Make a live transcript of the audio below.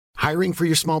Hiring for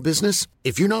your small business?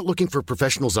 If you're not looking for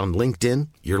professionals on LinkedIn,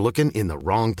 you're looking in the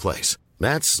wrong place.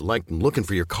 That's like looking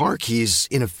for your car keys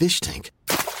in a fish tank.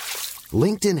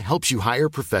 LinkedIn helps you hire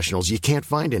professionals you can't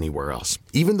find anywhere else,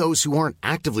 even those who aren't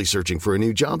actively searching for a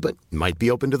new job but might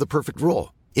be open to the perfect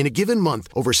role. In a given month,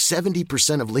 over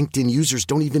 70% of LinkedIn users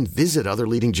don't even visit other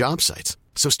leading job sites.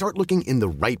 So start looking in the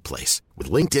right place.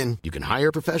 With LinkedIn, you can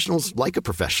hire professionals like a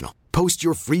professional. Post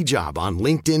your free job on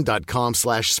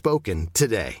linkedin.com/spoken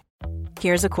today.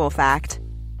 Here's a cool fact.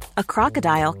 A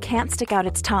crocodile can't stick out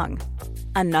its tongue.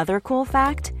 Another cool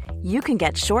fact, you can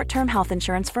get short-term health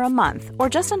insurance for a month or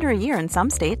just under a year in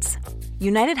some states.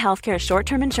 United Healthcare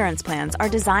short-term insurance plans are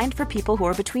designed for people who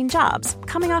are between jobs,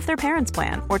 coming off their parents'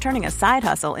 plan, or turning a side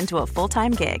hustle into a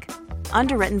full-time gig.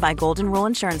 Underwritten by Golden Rule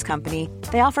Insurance Company,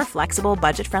 they offer flexible,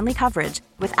 budget-friendly coverage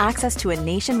with access to a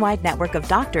nationwide network of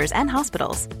doctors and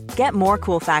hospitals. Get more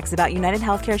cool facts about United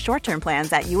Healthcare short-term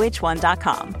plans at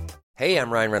uh1.com. Hey,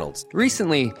 I'm Ryan Reynolds.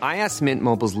 Recently, I asked Mint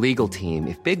Mobile's legal team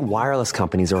if big wireless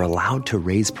companies are allowed to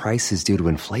raise prices due to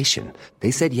inflation. They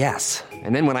said yes.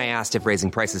 And then when I asked if raising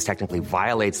prices technically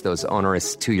violates those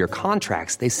onerous two-year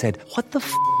contracts, they said, what the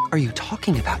f*** are you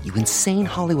talking about, you insane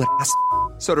Hollywood ass f-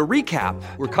 So to recap,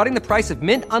 we're cutting the price of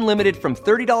Mint Unlimited from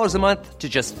 $30 a month to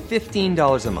just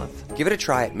 $15 a month. Give it a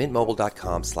try at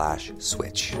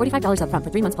mintmobile.com/switch. $45 up front for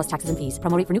 3 months plus taxes and fees.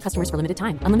 Promo rate for new customers for limited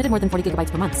time. Unlimited more than 40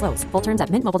 gigabytes per month. Slows full terms at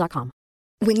mintmobile.com.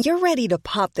 When you're ready to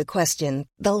pop the question,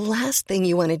 the last thing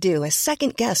you want to do is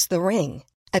second-guess the ring.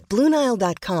 At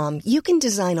BlueNile.com, you can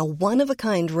design a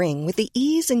one-of-a-kind ring with the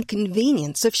ease and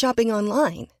convenience of shopping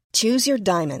online. Choose your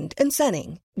diamond and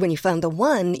setting. When you find the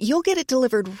one, you'll get it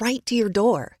delivered right to your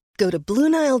door. Go to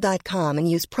BlueNile.com and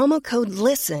use promo code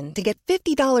LISTEN to get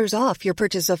 $50 off your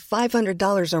purchase of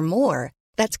 $500 or more.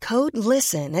 That's code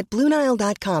LISTEN at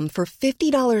BlueNile.com for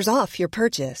 $50 off your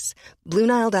purchase.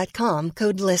 BlueNile.com,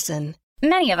 code LISTEN.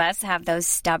 Many of us have those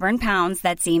stubborn pounds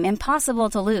that seem impossible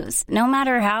to lose, no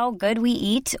matter how good we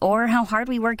eat or how hard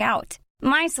we work out.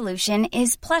 My solution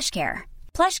is PlushCare.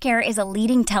 PlushCare is a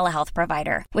leading telehealth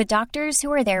provider with doctors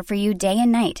who are there for you day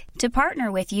and night to partner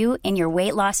with you in your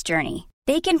weight loss journey.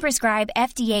 They can prescribe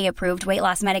FDA-approved weight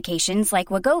loss medications like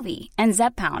Wegovy and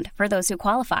Zepbound for those who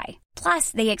qualify. Plus,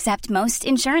 they accept most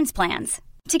insurance plans.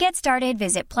 To get started,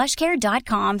 visit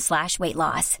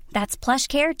plushcare.com/weightloss. That's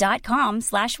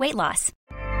plushcare.com/weightloss.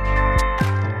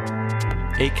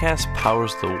 Acast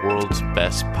powers the world's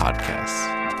best podcasts.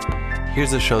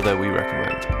 Here's a show that we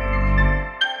recommend.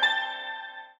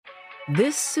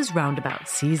 This is Roundabout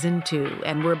Season 2,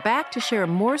 and we're back to share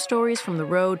more stories from the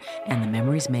road and the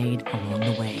memories made along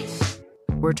the way.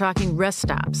 We're talking rest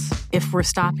stops, if we're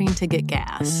stopping to get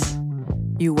gas.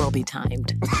 You will be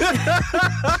timed.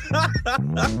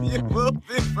 You will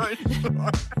be for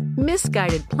sure.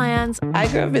 Misguided plans. I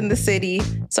grew up in the city,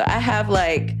 so I have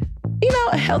a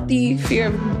healthy fear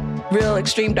of real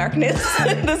extreme darkness.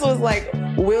 This was like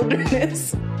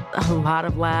wilderness. A lot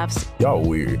of laughs. Y'all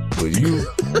weird, but you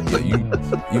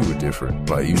were different.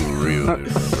 Like, you were real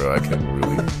different, bro. I can't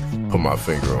really put my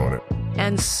finger on it.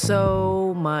 And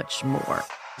so much more.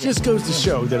 Just goes to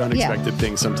show that unexpected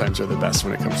things sometimes are the best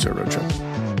when it comes to a road trip.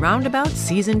 Roundabout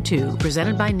Season 2,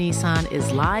 presented by Nissan,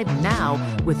 is live now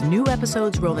with new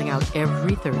episodes rolling out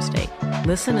every Thursday.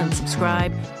 Listen and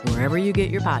subscribe wherever you get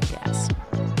your podcasts.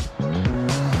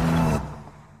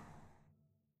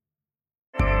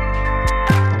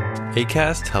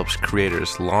 Acast helps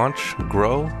creators launch,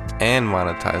 grow, and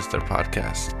monetize their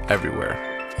podcasts everywhere.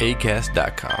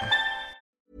 Acast.com.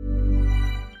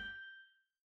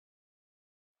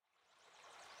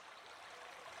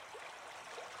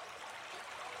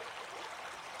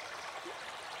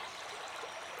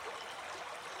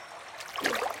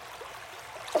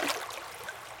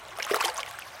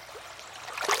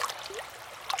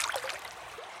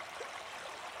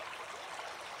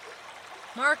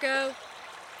 Marco.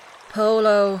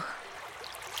 Polo.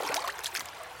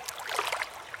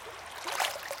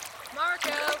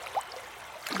 Marco.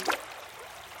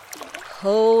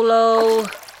 Polo.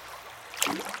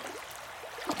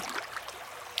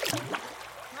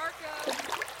 Marco.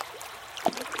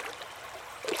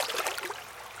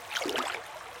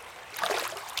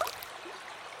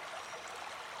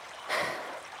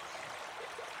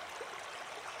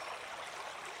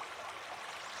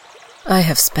 I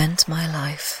have spent my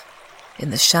life in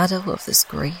the shadow of this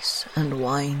great and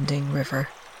winding river.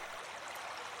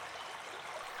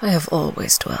 I have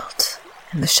always dwelt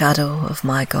in the shadow of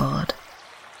my God.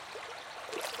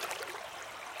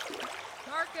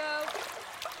 Marco.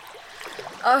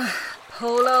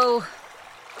 Polo.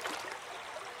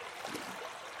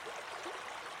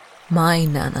 My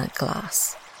Nana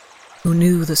Glass, who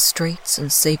knew the straits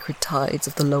and sacred tides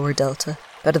of the lower delta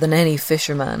better than any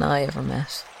fisherman I ever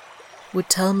met, would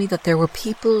tell me that there were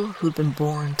people who'd been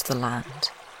born to the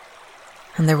land,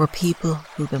 and there were people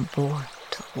who'd been born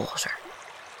to the water.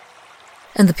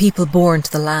 And the people born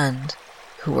to the land,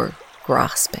 who were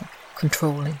grasping,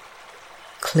 controlling,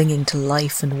 clinging to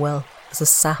life and wealth as a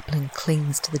sapling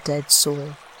clings to the dead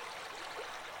soil.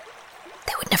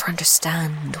 They would never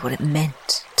understand what it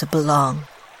meant to belong,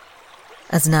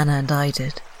 as Nana and I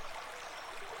did,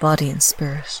 body and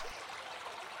spirit,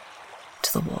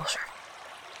 to the water.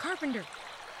 Carpenter.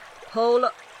 Polo.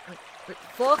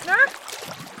 Faulkner?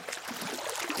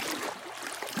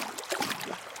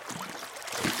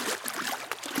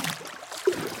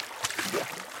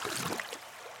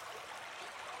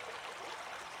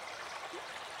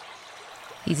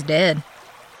 He's dead.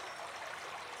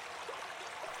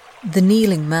 The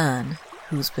kneeling man,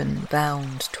 who's been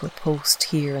bound to a post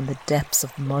here in the depths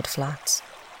of the mudflats,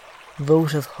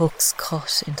 votive hooks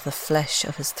cut into the flesh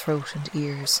of his throat and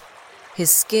ears, his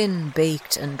skin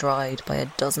baked and dried by a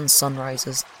dozen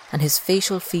sunrises, and his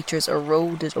facial features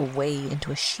eroded away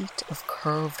into a sheet of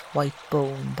curved white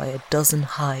bone by a dozen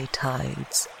high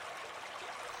tides,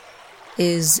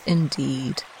 is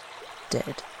indeed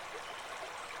dead.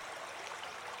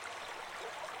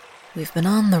 We've been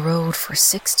on the road for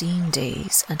 16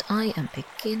 days, and I am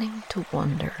beginning to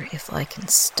wonder if I can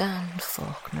stand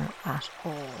Faulkner at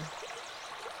all.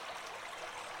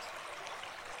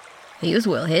 He was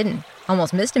well hidden.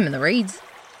 Almost missed him in the reeds.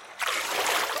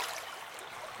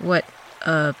 What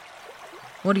are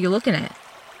you looking at?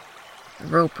 The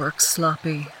rope work's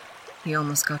sloppy. He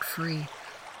almost got free.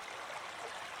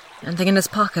 Anything in his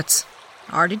pockets?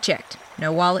 Already checked.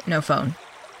 No wallet, no phone.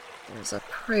 There's a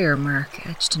prayer mark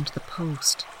etched into the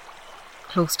post,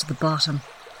 close to the bottom.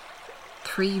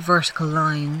 3 vertical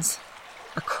lines,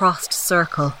 a crossed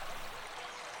circle.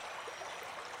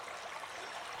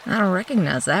 I don't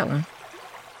recognize that one.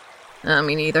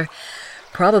 Me neither.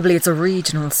 Probably it's a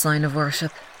regional sign of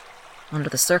worship. Under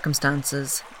the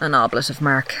circumstances, an oblative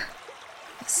mark.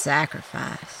 A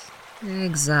sacrifice.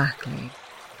 Exactly.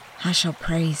 I shall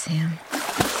praise him.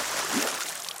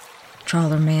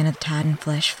 Trawler man of tide and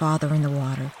flesh, father in the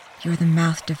water. You are the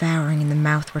mouth devouring and the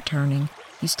mouth returning.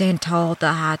 You stand tall at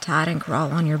the high tide and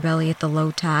crawl on your belly at the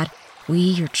low tide. We,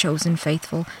 your chosen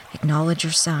faithful, acknowledge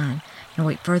your sign and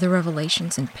await further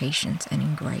revelations in patience and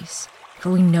in grace.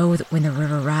 For we know that when the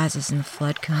river rises and the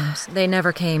flood comes... They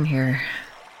never came here.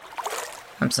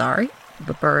 I'm sorry?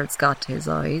 The birds got to his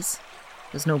eyes.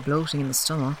 There's no bloating in the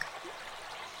stomach.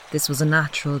 This was a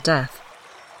natural death.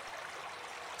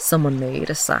 Someone made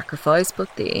a sacrifice,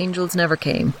 but the angels never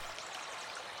came.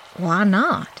 Why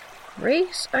not?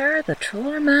 Great are the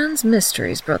trawler man's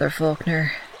mysteries, Brother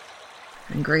Faulkner.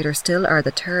 And greater still are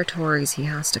the territories he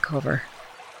has to cover.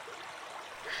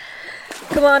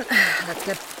 Come on, let's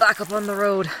get back up on the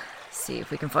road. See if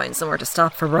we can find somewhere to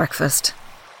stop for breakfast.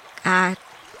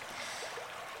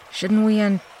 Shouldn't we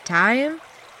untie him?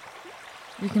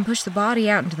 We can push the body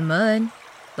out into the mud.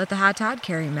 Let the high tide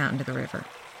carry him out into the river.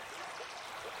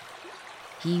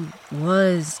 He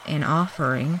was an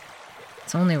offering.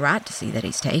 It's only right to see that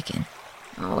he's taken.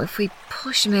 Oh, if we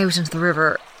push him out into the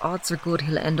river, odds are good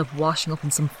he'll end up washing up in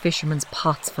some fishermen's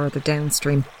pots further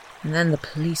downstream. And then the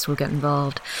police will get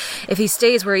involved. If he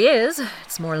stays where he is,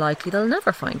 it's more likely they'll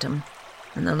never find him.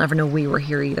 And they'll never know we were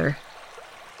here either.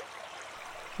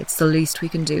 It's the least we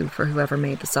can do for whoever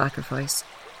made the sacrifice.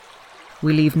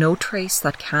 We leave no trace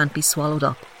that can't be swallowed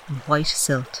up in white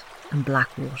silt and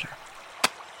black water.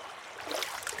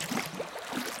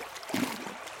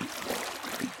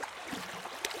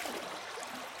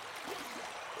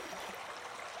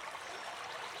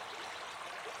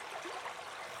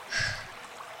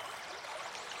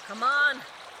 Come on,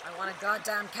 I want a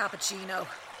goddamn cappuccino.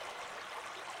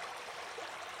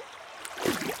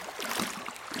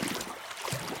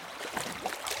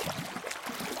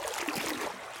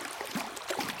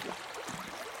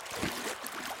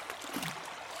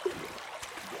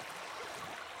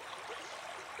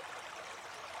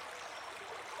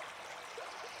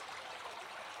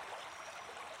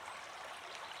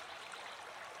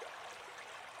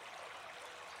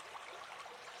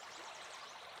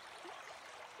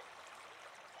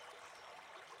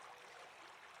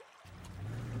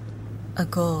 A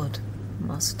god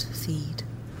must feed.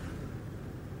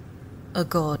 A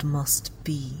god must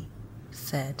be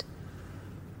fed.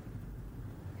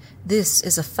 This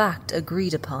is a fact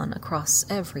agreed upon across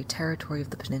every territory of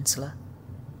the peninsula.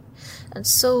 And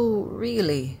so,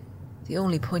 really, the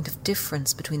only point of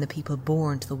difference between the people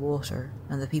born to the water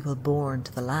and the people born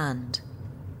to the land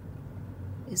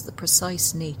is the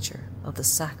precise nature of the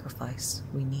sacrifice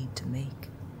we need to make.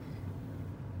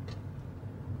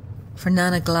 For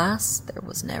Nana Glass, there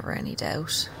was never any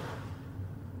doubt.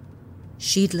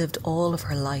 She'd lived all of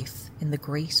her life in the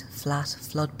great flat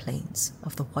floodplains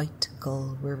of the White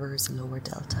Gull River's lower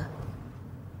delta.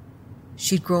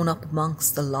 She'd grown up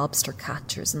amongst the lobster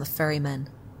catchers and the ferrymen,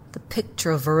 the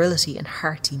picture of virility and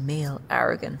hearty male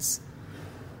arrogance.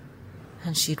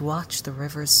 And she'd watched the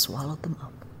rivers swallow them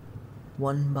up,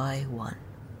 one by one,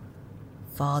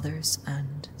 fathers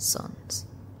and sons.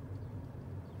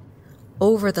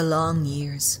 Over the long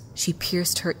years, she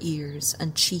pierced her ears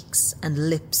and cheeks and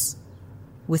lips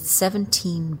with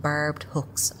 17 barbed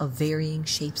hooks of varying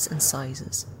shapes and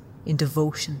sizes in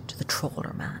devotion to the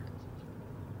trawler man.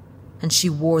 And she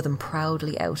wore them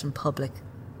proudly out in public,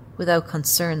 without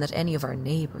concern that any of our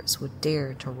neighbours would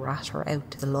dare to rat her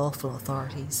out to the lawful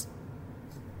authorities.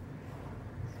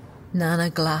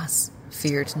 Nana Glass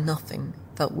feared nothing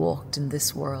that walked in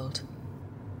this world,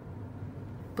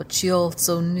 but she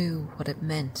also knew what it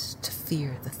meant to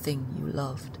fear the thing you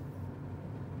loved.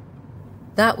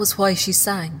 That was why she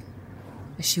sang,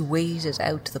 as she waded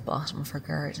out to the bottom of her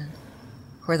garden,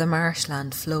 where the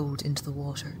marshland flowed into the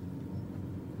water.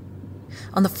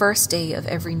 On the first day of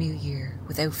every new year,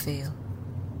 without fail,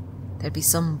 there'd be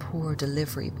some poor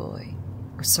delivery boy,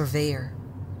 or surveyor,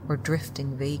 or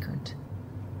drifting vagrant,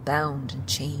 bound and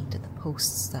chained at the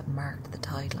posts that marked the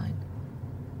tide line.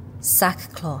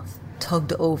 Sackcloth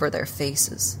tugged over their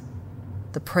faces,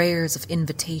 the prayers of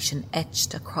invitation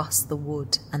etched across the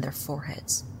wood and their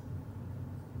foreheads,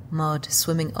 mud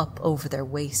swimming up over their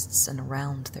waists and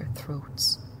around their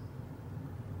throats,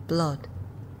 blood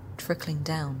trickling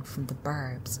down from the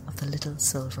barbs of the little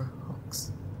silver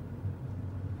hooks.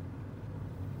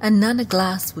 And Nana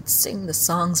Glass would sing the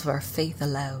songs of our faith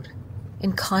aloud,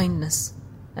 in kindness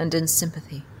and in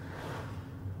sympathy,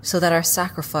 so that our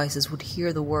sacrifices would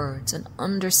hear the words and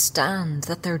understand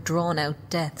that their drawn-out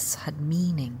deaths had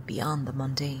meaning beyond the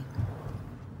mundane,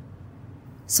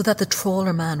 so that the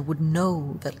trawler man would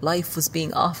know that life was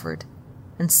being offered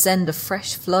and send a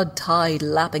fresh flood tide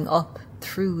lapping up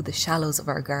through the shallows of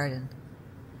our garden,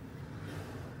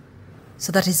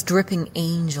 so that his dripping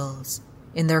angels,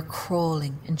 in their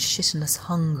crawling and chitinous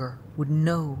hunger, would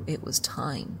know it was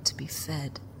time to be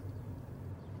fed.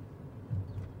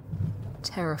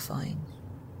 Terrifying,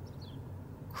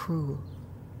 cruel,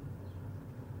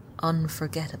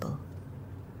 unforgettable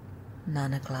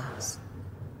Nana Glass.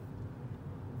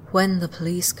 When the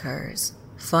police cars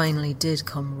finally did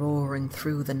come roaring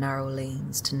through the narrow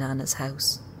lanes to Nana's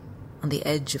house on the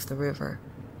edge of the river,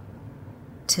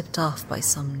 tipped off by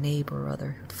some neighbour or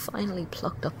other who'd finally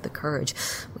plucked up the courage,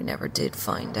 we never did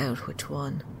find out which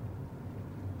one.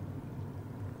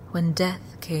 When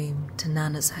death came to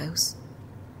Nana's house,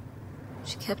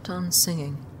 she kept on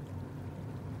singing.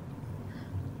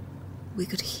 We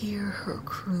could hear her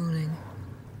crooning,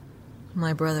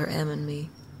 my brother Em and me,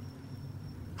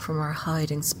 from our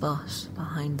hiding spot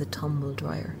behind the tumble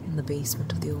dryer in the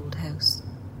basement of the old house.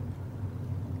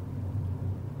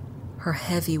 Her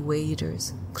heavy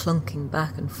waders clunking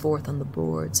back and forth on the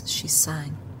boards as she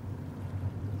sang.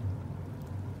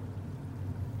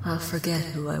 I'll forget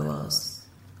who I was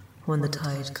when the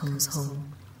tide comes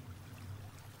home.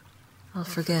 I'll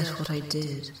forget what I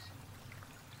did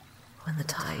when the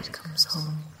tide comes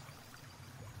home.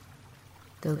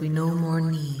 There'll be no more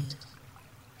need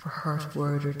for hurt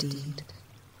word or deed,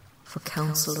 for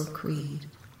counsel or creed,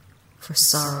 for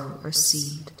sorrow or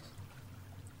seed,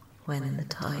 when the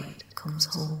tide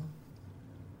comes home.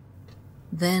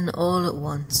 Then all at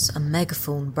once a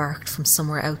megaphone barked from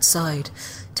somewhere outside,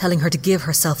 telling her to give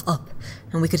herself up,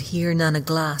 and we could hear Nana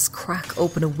Glass crack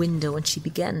open a window, and she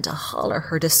began to holler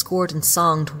her discordant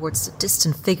song towards the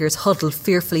distant figures huddled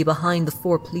fearfully behind the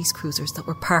 4 police cruisers that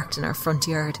were parked in our front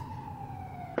yard,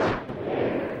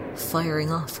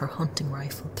 firing off her hunting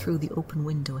rifle through the open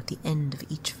window at the end of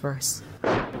each verse,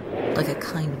 like a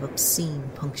kind of obscene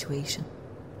punctuation.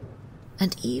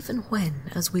 And even when,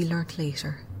 as we learnt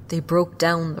later, they broke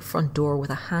down the front door with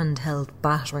a handheld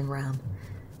battering ram,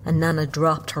 and Nana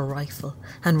dropped her rifle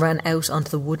and ran out onto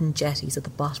the wooden jetties at the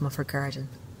bottom of her garden,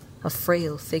 a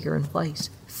frail figure in white,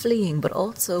 fleeing but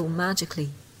also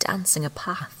magically dancing a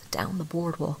path down the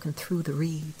boardwalk and through the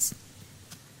reeds.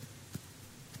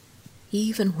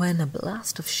 Even when a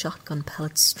blast of shotgun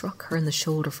pellets struck her in the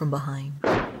shoulder from behind,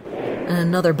 and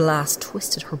another blast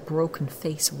twisted her broken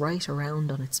face right around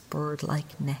on its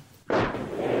bird-like neck,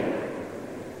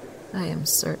 I am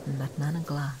certain that Nana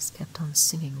Glass kept on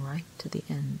singing right to the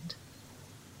end,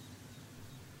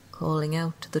 calling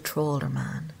out to the trawler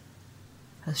man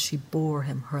as she bore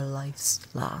him her life's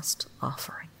last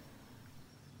offering.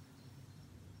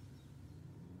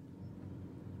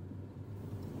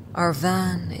 Our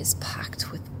van is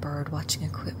packed with bird-watching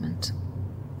equipment,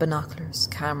 binoculars,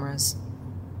 cameras,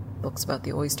 books about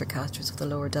the oyster catchers of the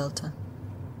lower delta.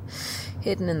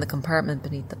 Hidden in the compartment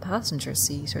beneath the passenger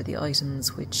seat are the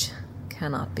items which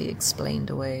cannot be explained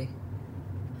away.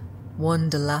 One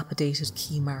dilapidated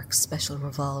Keymark special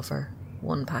revolver,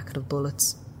 one packet of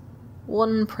bullets,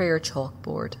 one prayer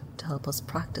chalkboard to help us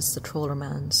practice the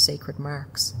Trawlerman's sacred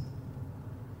marks,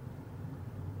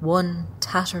 one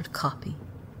tattered copy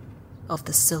of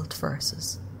the Silt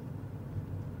Verses.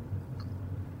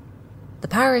 The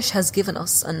parish has given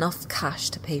us enough cash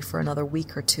to pay for another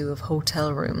week or two of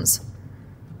hotel rooms.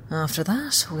 After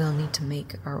that, we'll need to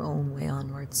make our own way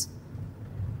onwards.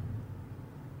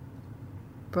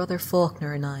 Brother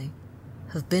Faulkner and I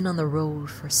have been on the road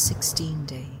for 16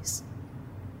 days,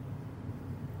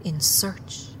 in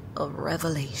search of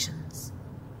revelations.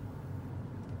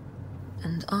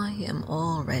 And I am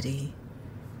already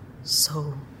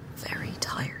so very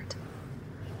tired.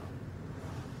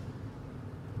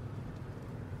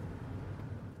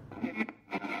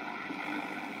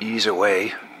 Ease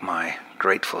away my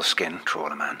grateful skin,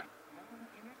 Trawlerman.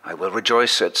 I will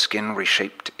rejoice at skin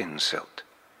reshaped in silt,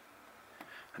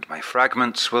 and my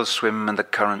fragments will swim in the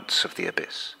currents of the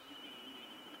abyss.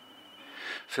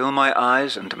 Fill my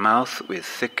eyes and mouth with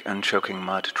thick and choking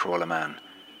mud, Trawlerman.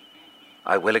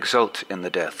 I will exult in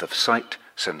the death of sight,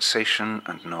 sensation,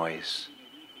 and noise.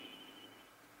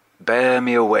 Bear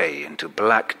me away into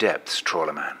black depths,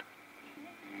 Trawlerman.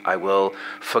 I will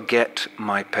forget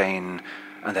my pain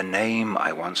and the name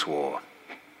I once wore.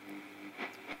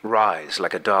 Rise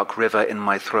like a dark river in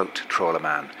my throat,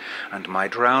 Trawlerman, and my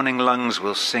drowning lungs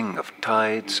will sing of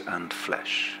tides and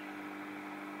flesh.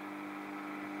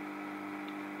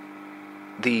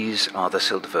 These are the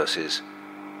Silt Verses,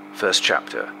 first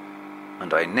chapter,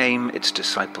 and I name its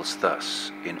disciples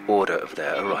thus in order of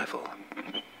their arrival.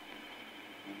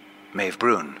 Maeve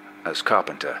Brune as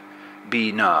Carpenter,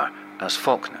 B. Narr as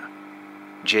Faulkner,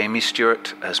 Jamie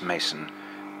Stewart as Mason,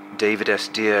 David S.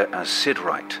 Deere as Sid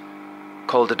Wright,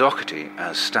 Calder Doherty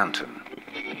as Stanton.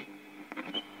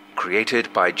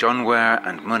 Created by John Ware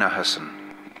and Muna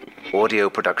Hassan. Audio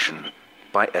production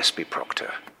by S.B.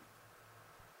 Proctor.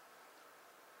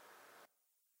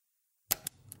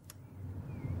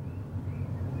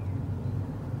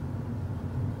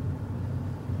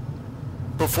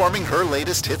 Performing her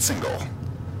latest hit single.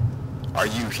 Are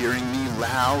you hearing me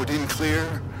loud and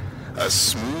clear? A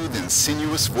smooth and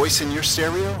sinuous voice in your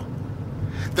stereo?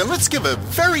 Then let's give a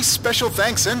very special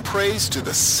thanks and praise to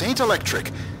the Saint Electric,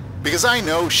 because I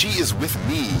know she is with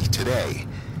me today,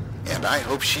 and I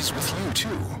hope she's with you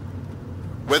too.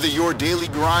 Whether your daily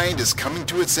grind is coming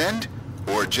to its end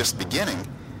or just beginning,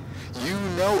 you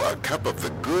know a cup of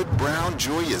the good brown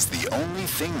joy is the only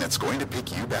thing that's going to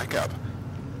pick you back up.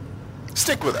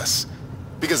 Stick with us,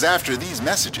 because after these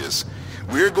messages,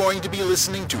 we're going to be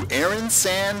listening to Erin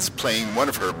Sands playing one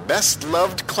of her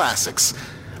best-loved classics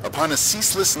upon a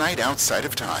ceaseless night outside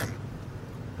of time.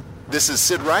 This is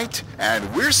Sid Wright,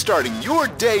 and we're starting your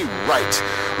day right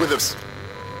with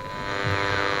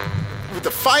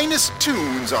the finest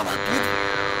tunes on a...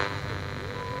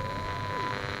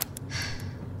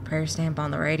 Prayer stamp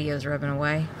on the radio's rubbing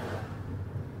away.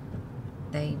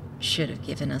 They should have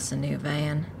given us a new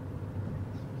van.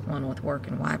 One with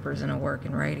working wipers and a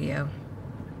working radio.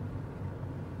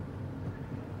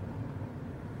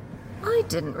 I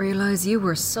didn't realize you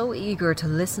were so eager to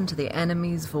listen to the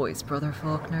enemy's voice, Brother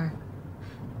Faulkner.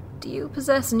 Do you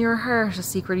possess in your heart a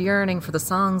secret yearning for the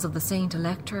songs of the Saint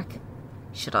Electric?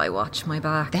 Should I watch my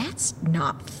back? That's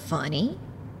not funny.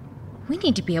 We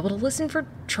need to be able to listen for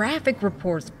traffic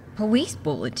reports, police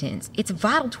bulletins. It's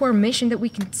vital to our mission that we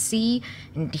can see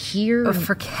and hear.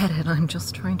 Forget it, I'm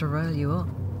just trying to rile you up.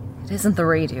 It isn't the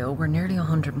radio. We're nearly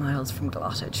 100 miles from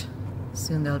Glottage.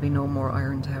 Soon there'll be no more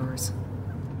iron towers.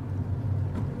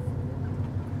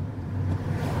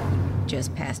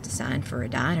 Just passed a sign for a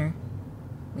diner.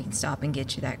 We can stop and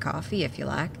get you that coffee if you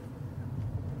like.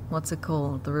 What's it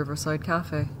called? The Riverside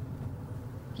Cafe?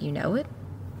 You know it?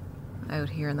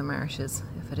 Out here in the marshes.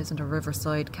 If it isn't a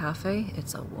Riverside Cafe,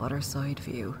 it's a waterside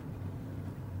view.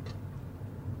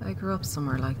 I grew up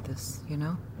somewhere like this, you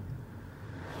know?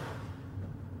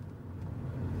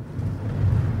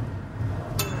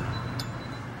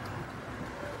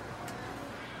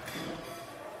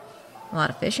 A lot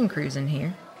of fishing crews in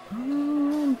here.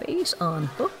 Bait on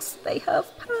hooks, they have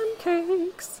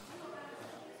pancakes.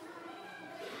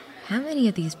 How many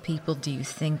of these people do you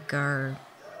think are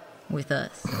with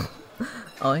us?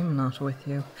 I'm not with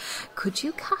you. Could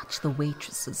you catch the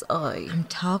waitress's eye? I'm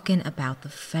talking about the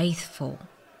faithful.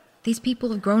 These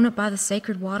people have grown up by the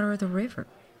sacred water of the river.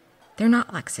 They're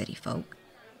not like city folk.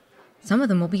 Some of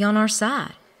them will be on our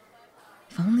side.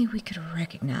 If only we could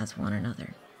recognize one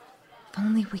another. If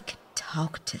only we could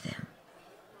talk to them.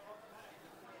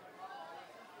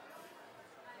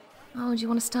 Oh, do you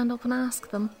want to stand up and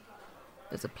ask them?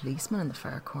 There's a policeman in the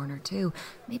far corner too.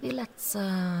 Maybe let's,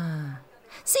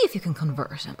 see if you can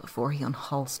convert him before he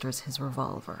unholsters his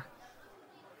revolver.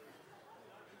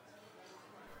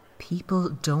 People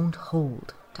don't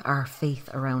hold to our faith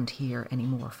around here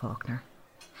anymore, Faulkner.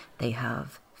 They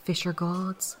have fisher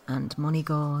gods and money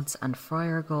gods and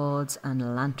friar gods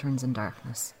and lanterns in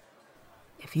darkness.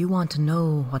 If you want to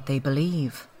know what they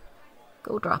believe,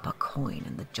 go drop a coin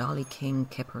in the Jolly King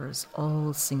Kipper's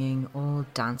all singing, all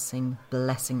dancing,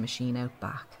 blessing machine out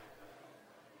back.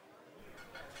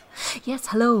 Yes,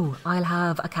 hello, I'll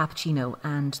have a cappuccino,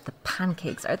 and the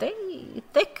pancakes, are they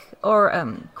thick or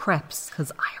crepes?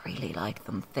 Because I really like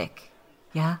them thick.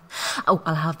 Yeah? Oh,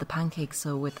 I'll have the pancakes,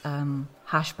 so with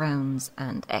hash browns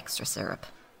and extra syrup.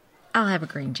 I'll have a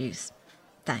green juice.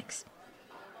 Thanks.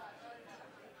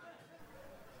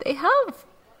 They have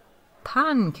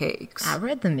pancakes. I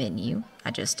read the menu.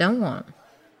 I just don't want them.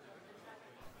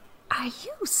 Are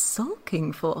you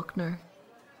sulking, Faulkner?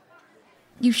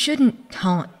 You shouldn't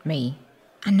taunt me.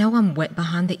 I know I'm wet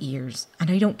behind the ears. I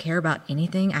know you don't care about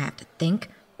anything I have to think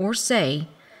or say.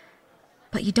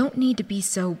 But you don't need to be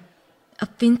so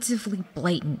offensively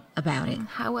blatant about it.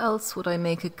 How else would I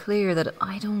make it clear that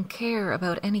I don't care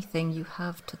about anything you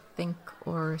have to think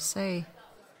or say?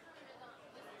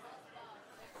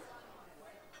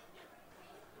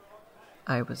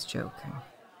 I was joking.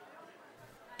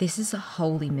 This is a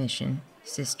holy mission,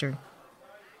 sister.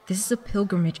 This is a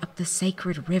pilgrimage up the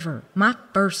sacred river. My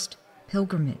first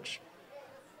pilgrimage.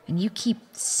 And you keep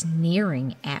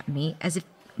sneering at me as if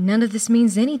none of this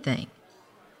means anything.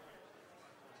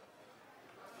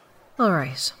 All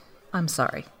right. I'm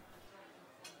sorry.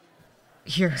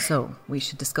 So, we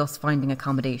should discuss finding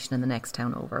accommodation in the next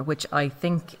town over, which I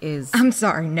think is... I'm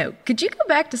sorry, no. Could you go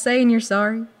back to saying you're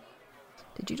sorry?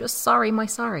 Did you just sorry my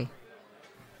sorry?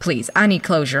 Please, I need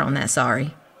closure on that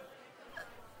sorry.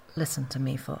 Listen to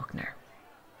me, Faulkner.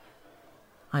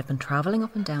 I've been travelling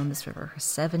up and down this river for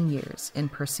 7 years in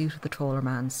pursuit of the trawler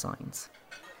man's signs.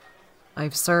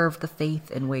 I've served the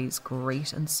faith in ways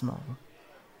great and small.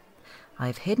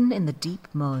 I've hidden in the deep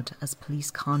mud as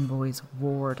police convoys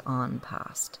roared on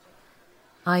past.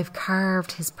 I've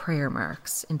carved his prayer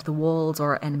marks into the walls of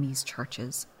our enemies'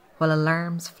 churches, while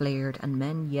alarms flared and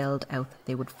men yelled out that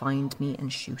they would find me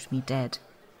and shoot me dead.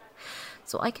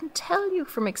 So I can tell you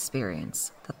from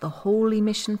experience that the holy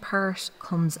mission part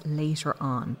comes later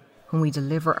on, when we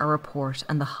deliver our report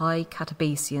and the High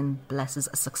Catabacian blesses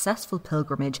a successful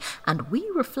pilgrimage and we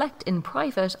reflect in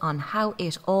private on how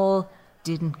it all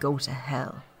didn't go to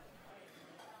hell.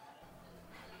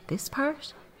 This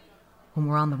part, when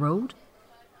we're on the road,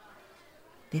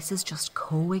 this is just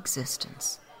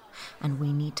coexistence, and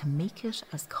we need to make it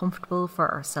as comfortable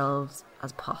for ourselves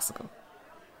as possible.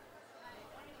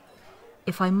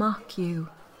 If I mock you,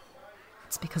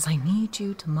 it's because I need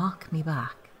you to mock me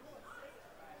back.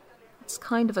 It's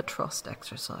kind of a trust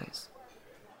exercise.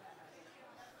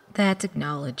 That's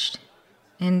acknowledged.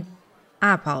 And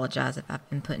I apologize if I've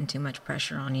been putting too much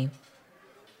pressure on you.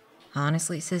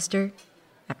 Honestly, sister,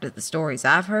 after the stories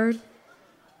I've heard,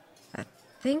 I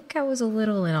think I was a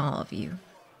little in awe of you.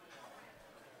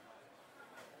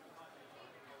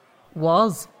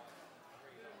 Was?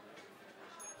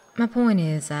 My point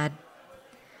is, I'd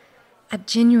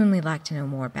genuinely like to know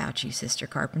more about you, Sister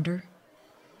Carpenter.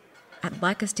 I'd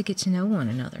like us to get to know one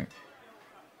another,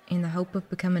 in the hope of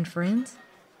becoming friends.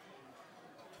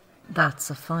 That's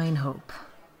a fine hope.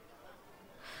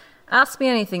 Ask me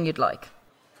anything you'd like.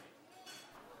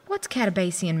 What's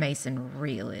Catabacian Mason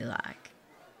really like?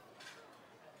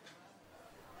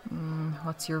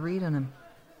 What's your read on him?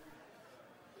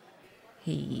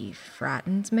 He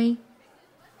frightens me.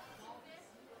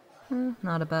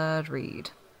 Not a bad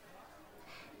read.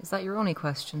 Is that your only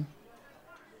question?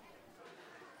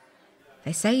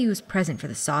 They say he was present for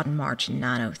the Sodden March in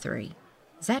 903.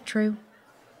 Is that true?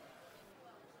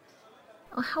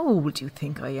 Oh, how old do you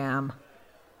think I am?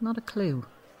 Not a clue.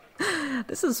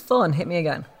 This is fun. Hit me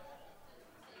again.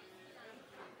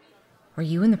 Were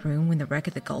you in the room when the wreck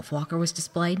of the Gulf Walker was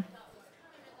displayed?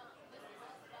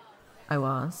 I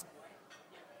was.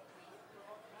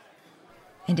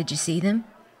 And did you see them?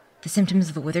 The symptoms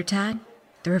of the wither tide?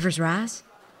 The river's rise?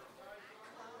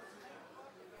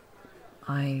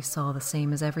 I saw the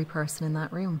same as every person in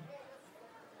that room.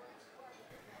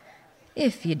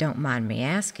 If you don't mind me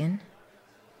asking,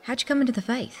 how'd you come into the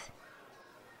faith?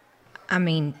 I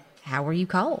mean, how were you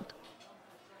called?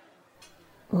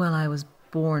 Well, I was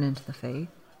born into the faith.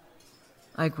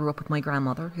 I grew up with my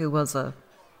grandmother, who was a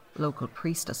local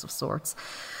priestess of sorts.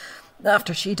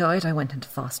 After she died, I went into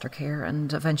foster care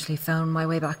and eventually found my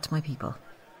way back to my people.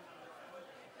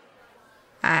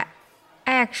 I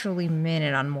actually meant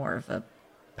it on more of a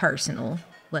personal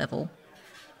level.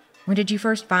 When did you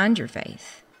first find your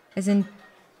faith? As in,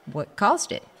 what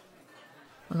caused it?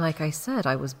 Like I said,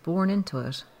 I was born into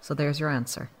it, so there's your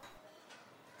answer.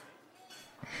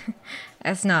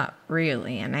 That's not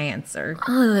really an answer.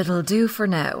 Oh, it'll do for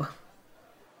now.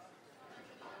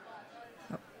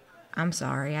 Oh, I'm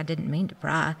sorry, I didn't mean to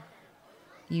pry.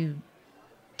 You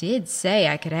did say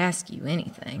I could ask you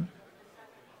anything.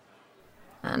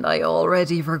 And I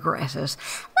already regret it.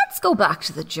 Let's go back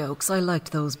to the jokes. I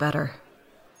liked those better.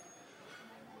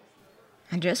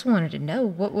 I just wanted to know,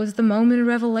 what was the moment of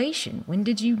revelation? When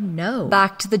did you know?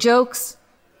 Back to the jokes.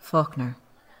 Faulkner.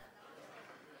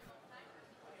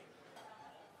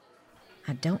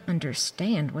 I don't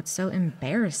understand what's so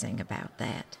embarrassing about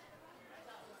that.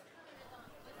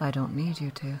 I don't need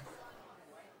you to.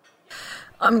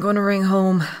 I'm going to ring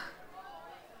home.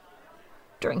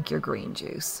 Drink your green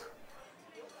juice.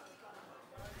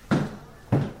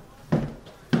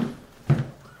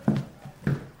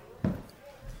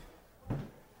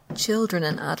 Children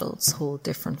and adults hold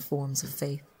different forms of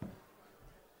faith.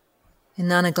 In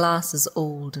Nana Glass's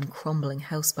old and crumbling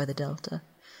house by the Delta,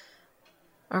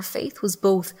 our faith was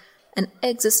both an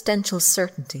existential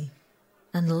certainty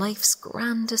and life's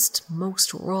grandest,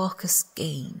 most raucous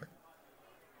game.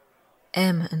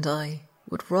 Em and I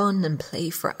would run and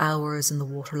play for hours in the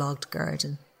waterlogged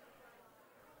garden,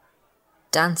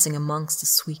 dancing amongst the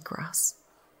sweetgrass,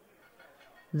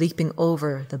 leaping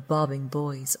over the bobbing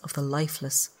boys of the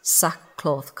lifeless,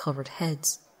 sackcloth-covered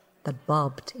heads that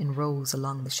bobbed in rows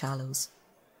along the shallows.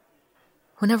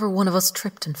 Whenever one of us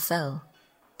tripped and fell,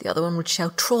 the other one would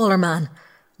shout, "Trawler man,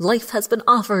 life has been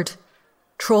offered.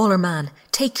 Trawler man,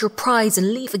 take your prize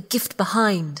and leave a gift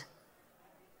behind."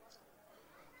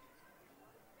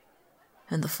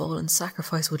 And the fallen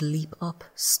sacrifice would leap up,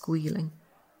 squealing,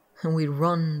 and we'd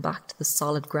run back to the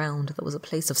solid ground that was a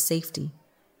place of safety,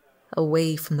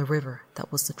 away from the river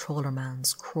that was the trawler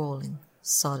man's crawling,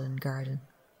 sodden garden.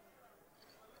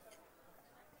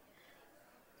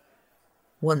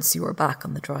 Once you were back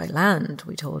on the dry land,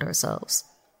 we told ourselves,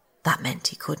 that meant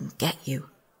he couldn't get you.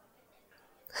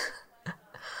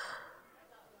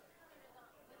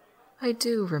 I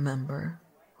do remember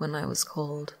when I was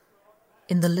called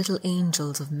in the Little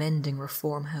Angels of Mending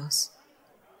Reform House,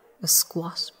 a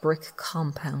squat brick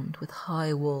compound with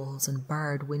high walls and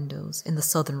barred windows in the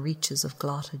southern reaches of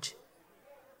Glottage,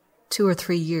 2 or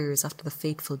 3 years after the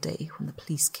fateful day when the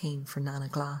police came for Nana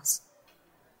Glass.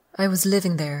 I was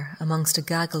living there amongst a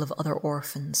gaggle of other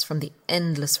orphans from the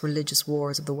endless religious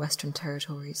wars of the Western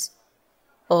Territories,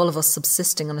 all of us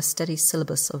subsisting on a steady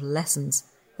syllabus of lessons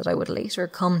that I would later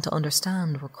come to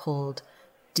understand were called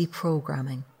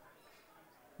deprogramming.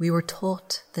 We were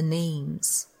taught the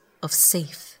names of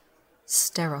safe,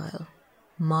 sterile,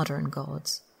 modern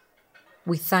gods.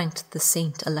 We thanked the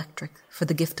Saint Electric for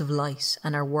the gift of light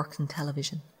and our working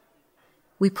television.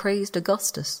 We praised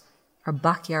Augustus, our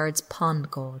backyard's pond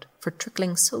god, for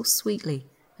trickling so sweetly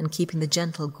and keeping the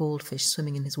gentle goldfish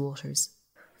swimming in his waters.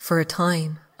 For a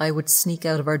time, I would sneak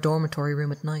out of our dormitory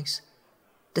room at night,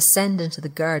 descend into the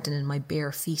garden in my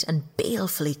bare feet, and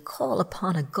balefully call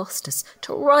upon Augustus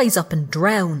to rise up and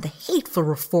drown the hateful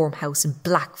reform house in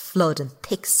black flood and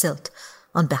thick silt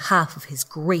on behalf of his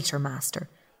greater master,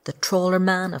 the trawler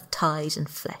man of tide and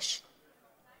flesh.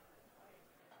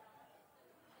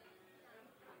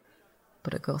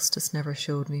 But Augustus never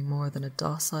showed me more than a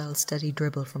docile, steady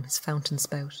dribble from his fountain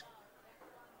spout.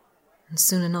 And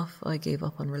soon enough I gave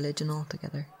up on religion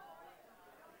altogether.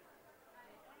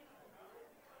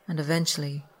 And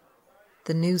eventually,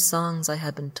 the new songs I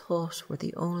had been taught were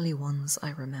the only ones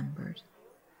I remembered.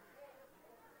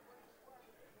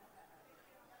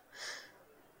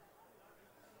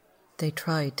 They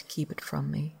tried to keep it from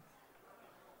me.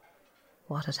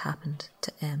 What had happened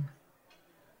to Em?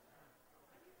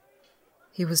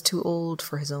 He was too old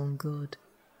for his own good.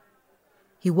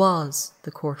 He was,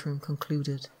 the courtroom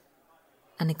concluded,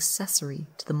 an accessory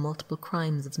to the multiple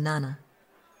crimes of Nana,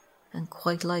 and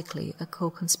quite likely a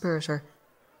co-conspirator,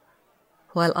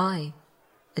 while I,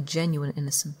 a genuine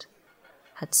innocent,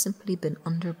 had simply been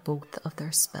under both of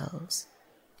their spells.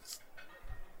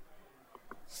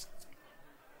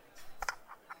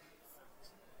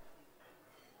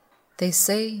 They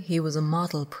say he was a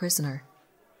model prisoner,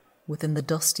 within the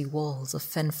dusty walls of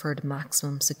Fenford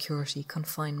maximum security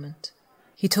confinement.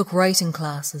 He took writing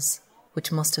classes,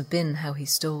 which must have been how he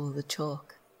stole the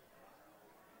chalk.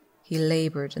 He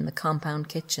laboured in the compound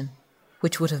kitchen,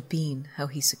 which would have been how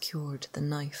he secured the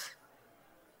knife.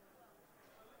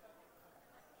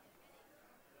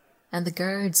 And the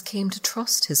guards came to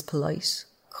trust his polite,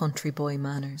 country boy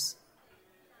manners,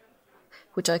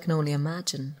 which I can only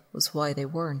imagine was why they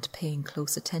weren't paying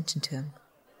close attention to him,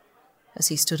 as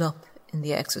he stood up in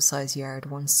the exercise yard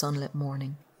one sunlit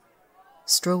morning,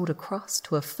 strode across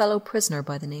to a fellow prisoner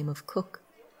by the name of Cook,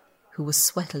 who was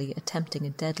sweatily attempting a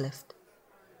deadlift,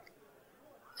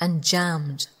 and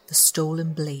jammed the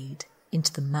stolen blade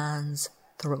into the man's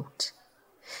throat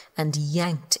and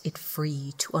yanked it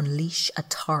free to unleash a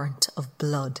torrent of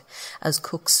blood as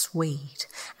Cook swayed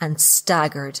and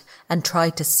staggered and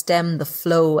tried to stem the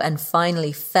flow and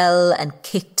finally fell and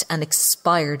kicked and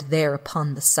expired there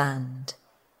upon the sand.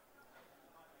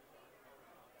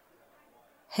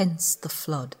 Hence the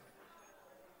flood,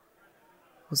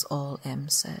 was all Em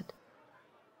said.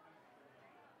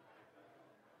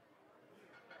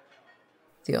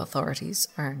 The authorities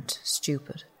aren't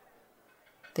stupid.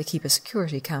 They keep a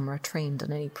security camera trained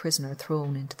on any prisoner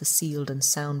thrown into the sealed and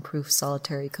soundproof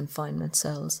solitary confinement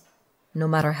cells, no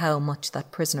matter how much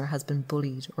that prisoner has been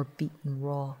bullied or beaten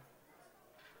raw.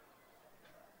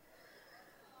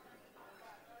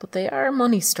 But they are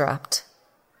money-strapped,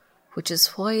 which is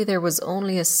why there was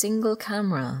only a single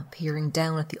camera peering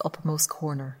down at the uppermost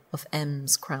corner of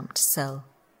Em's cramped cell,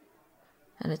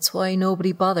 and it's why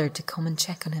nobody bothered to come and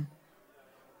check on him.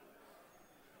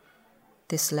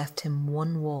 This left him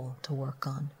one wall to work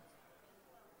on,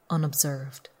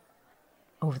 unobserved,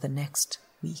 over the next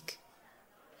week.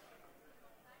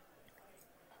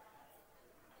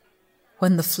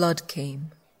 When the flood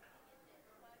came,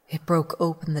 it broke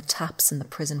open the taps in the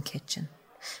prison kitchen,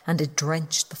 and it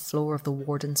drenched the floor of the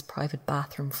warden's private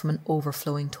bathroom from an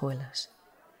overflowing toilet,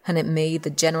 and it made the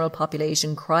general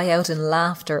population cry out in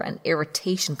laughter and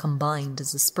irritation combined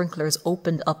as the sprinklers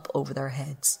opened up over their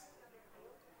heads.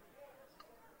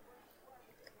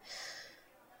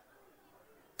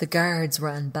 The guards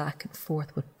ran back and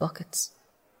forth with buckets,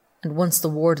 and once the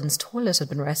warden's toilet had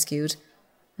been rescued,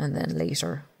 and then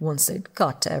later, once they'd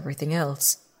got to everything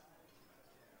else,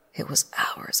 it was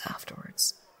hours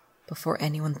afterwards before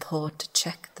anyone thought to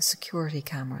check the security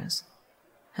cameras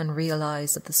and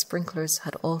realise that the sprinklers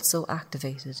had also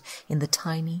activated in the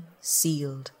tiny,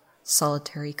 sealed,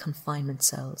 solitary confinement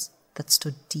cells that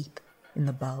stood deep in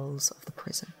the bowels of the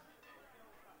prison.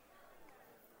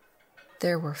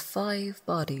 There were 5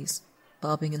 bodies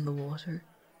bobbing in the water,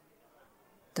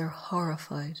 their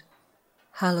horrified,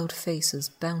 hallowed faces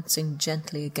bouncing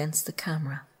gently against the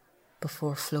camera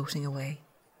before floating away.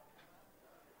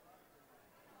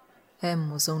 Em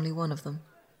was only one of them.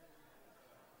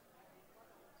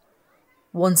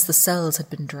 Once the cells had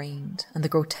been drained and the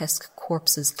grotesque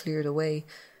corpses cleared away,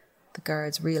 the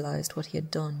guards realised what he had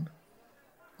done,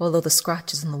 although the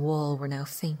scratches on the wall were now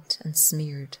faint and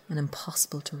smeared and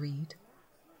impossible to read.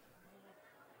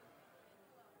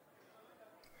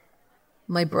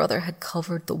 My brother had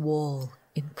covered the wall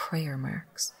in prayer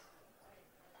marks.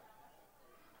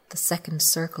 The second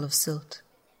circle of silt,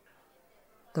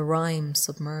 the rhyme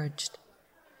submerged,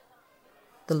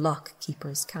 the lock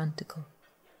keeper's canticle,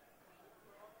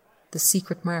 the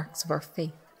secret marks of our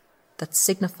faith that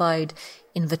signified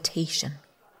invitation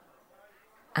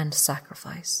and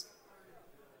sacrifice.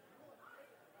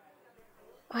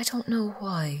 I don't know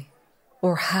why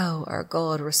or how our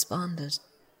God responded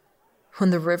when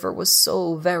the river was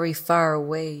so very far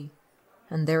away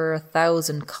and there are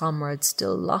 1,000 comrades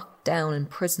still locked down in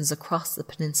prisons across the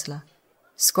peninsula,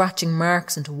 scratching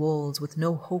marks into walls with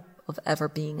no hope of ever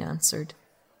being answered.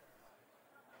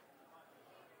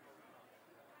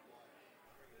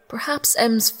 Perhaps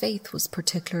Em's faith was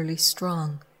particularly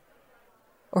strong,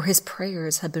 or his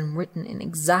prayers had been written in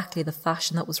exactly the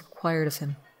fashion that was required of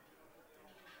him.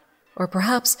 Or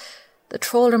perhaps the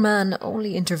trawler man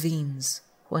only intervenes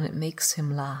when it makes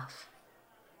him laugh.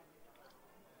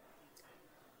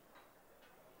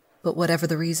 But whatever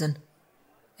the reason,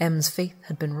 Em's faith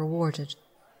had been rewarded.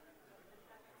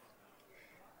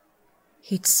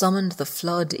 He'd summoned the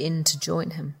flood in to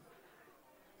join him,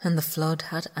 and the flood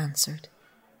had answered.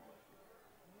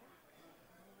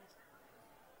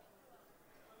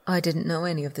 I didn't know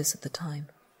any of this at the time.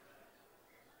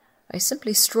 I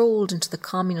simply strolled into the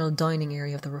communal dining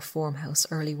area of the Reform House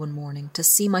early one morning to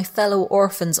see my fellow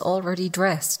orphans already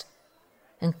dressed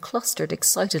and clustered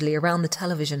excitedly around the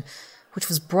television, which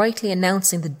was brightly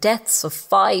announcing the deaths of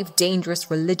 5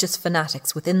 dangerous religious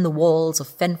fanatics within the walls of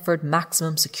Fenford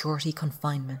maximum security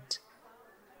confinement.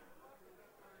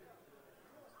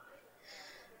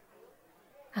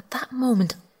 At that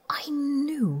moment, I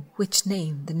knew which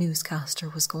name the newscaster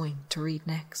was going to read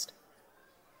next.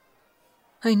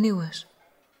 I knew it,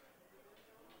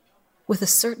 with a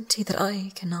certainty that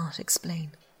I cannot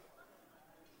explain.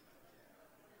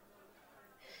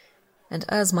 And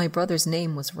as my brother's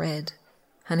name was read,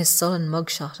 and his sullen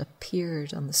mugshot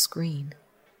appeared on the screen,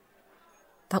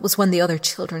 that was when the other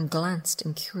children glanced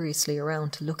incuriously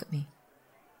around to look at me,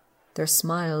 their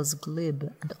smiles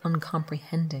glib and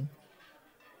uncomprehending,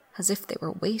 as if they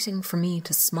were waiting for me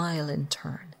to smile in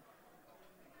turn.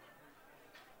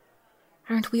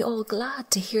 Aren't we all glad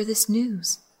to hear this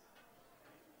news?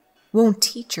 Won't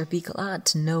teacher be glad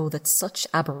to know that such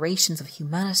aberrations of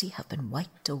humanity have been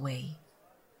wiped away?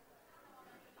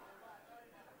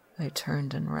 I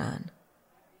turned and ran.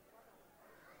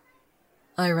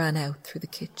 I ran out through the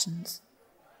kitchens,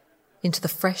 into the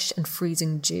fresh and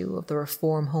freezing dew of the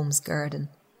Reform Home's garden,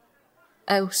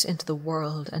 out into the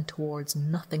world and towards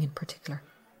nothing in particular.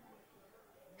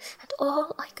 And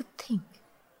all I could think,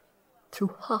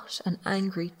 through hot and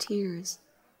angry tears,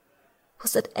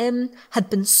 was that M had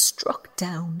been struck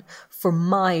down for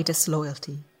my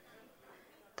disloyalty,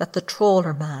 that the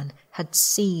trawler man had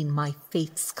seen my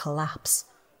faith's collapse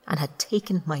and had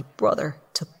taken my brother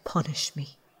to punish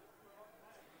me.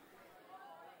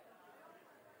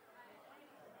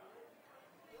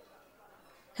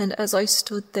 And as I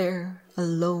stood there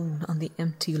alone on the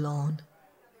empty lawn,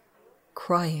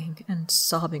 crying and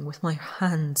sobbing with my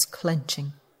hands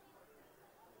clenching,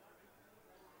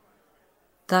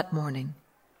 that morning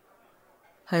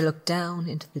I looked down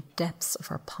into the depths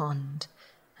of our pond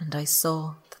and I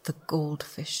saw that the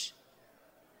goldfish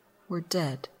were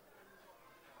dead,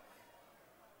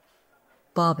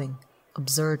 bobbing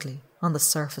absurdly on the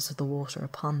surface of the water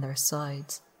upon their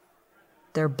sides,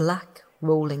 their black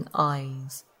rolling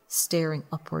eyes staring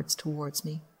upwards towards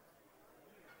me,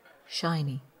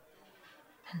 shiny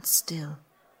and still,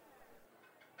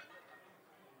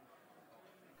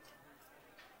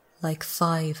 like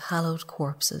 5 hallowed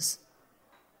corpses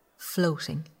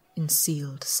floating in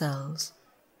sealed cells.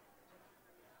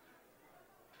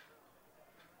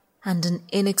 And an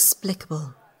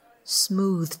inexplicable,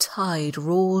 smooth tide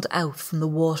rolled out from the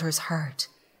water's heart,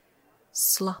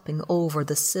 slopping over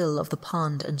the sill of the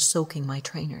pond and soaking my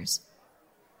trainers.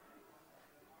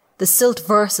 The silt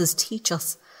verses teach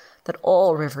us that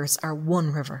all rivers are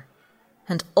one river,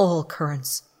 and all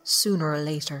currents, sooner or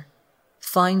later,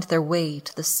 find their way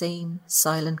to the same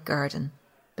silent garden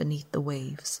beneath the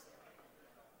waves.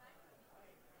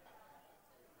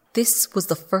 This was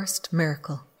the first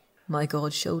miracle my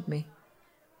God showed me.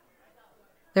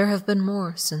 There have been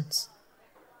more since,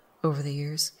 over the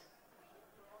years.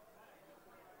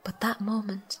 But that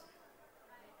moment,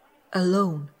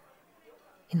 alone,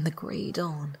 in the grey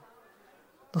dawn,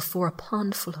 before a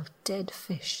pond full of dead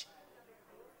fish,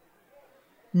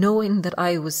 knowing that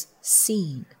I was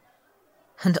seen,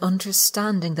 and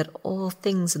understanding that all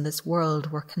things in this world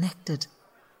were connected,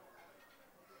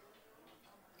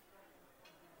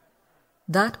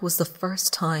 that was the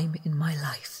first time in my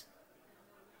life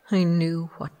I knew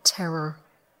what terror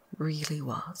really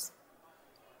was.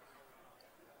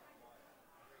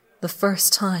 The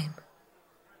first time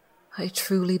I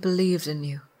truly believed in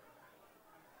you,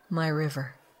 my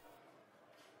river.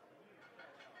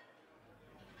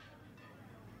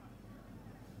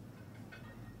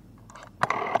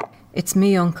 It's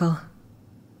me, Uncle.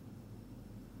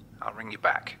 I'll ring you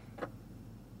back.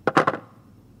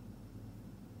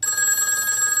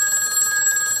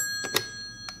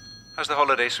 How's the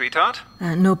holiday, sweetheart?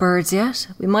 No birds yet.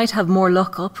 We might have more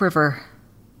luck upriver,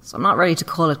 so I'm not ready to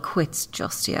call it quits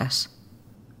just yet.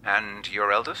 And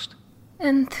your eldest?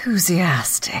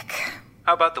 Enthusiastic.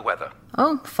 How about the weather?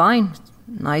 Oh, fine.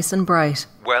 Nice and bright.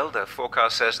 Well, the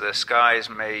forecast says the skies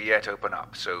may yet open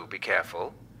up, so be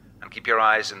careful. And keep your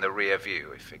eyes in the rear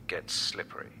view if it gets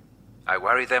slippery. I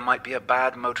worry there might be a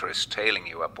bad motorist tailing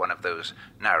you up one of those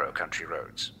narrow country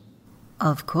roads.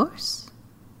 Of course.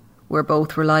 We're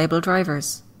both reliable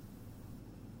drivers.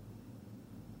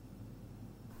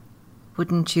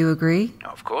 Wouldn't you agree?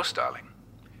 Of course, darling.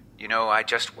 You know, I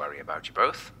just worry about you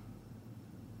both.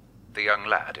 The young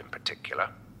lad in particular.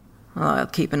 Oh, I'll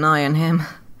keep an eye on him.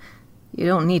 You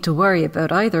don't need to worry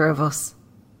about either of us.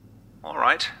 All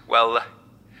right. Well,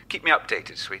 keep me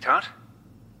updated, sweetheart.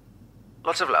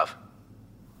 Lots of love.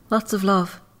 Lots of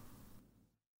love.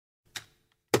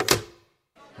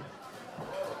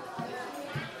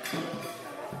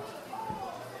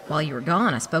 While you were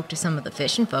gone, I spoke to some of the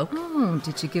fishing folk. Oh,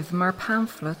 did you give them our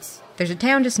pamphlets? There's a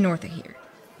town just north of here,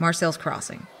 Marcel's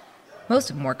Crossing. Most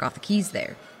of them work off the quays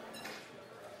there.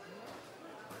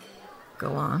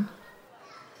 Go on.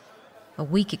 A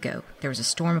week ago, there was a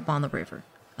storm up on the river.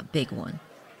 A big one.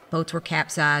 Boats were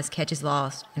capsized, catches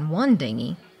lost, and one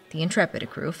dinghy, the Intrepid, a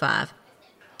crew of 5,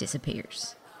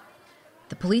 disappears.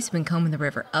 The police have been combing the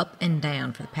river up and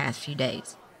down for the past few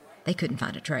days. They couldn't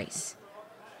find a trace.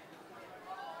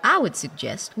 I would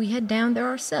suggest we head down there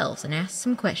ourselves and ask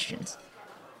some questions.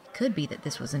 It could be that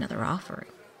this was another offering.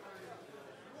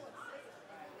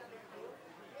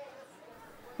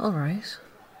 All right.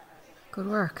 Good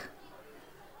work.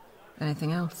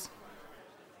 Anything else?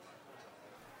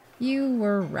 You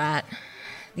were right.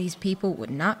 These people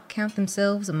would not count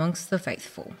themselves amongst the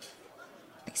faithful.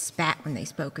 They spat when they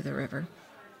spoke of the river.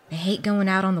 They hate going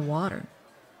out on the water.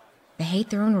 They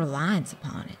hate their own reliance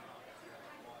upon it.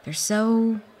 They're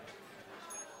so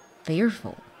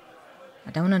fearful.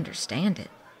 I don't understand it.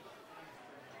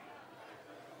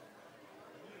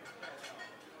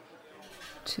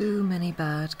 Too many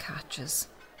bad catches.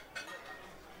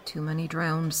 Too many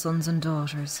drowned sons and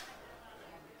daughters.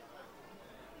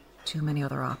 Too many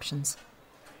other options.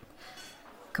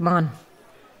 Come on,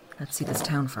 let's see this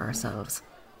town for ourselves.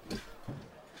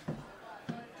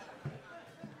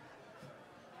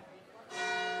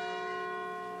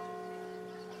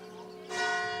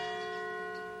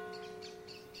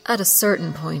 At a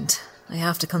certain point, I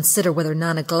have to consider whether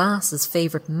Nana Glass's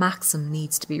favourite maxim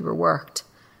needs to be reworked,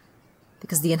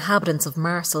 because the inhabitants of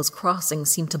Marcel's Crossing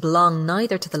seem to belong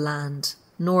neither to the land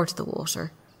nor to the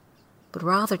water, but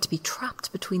rather to be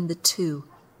trapped between the two.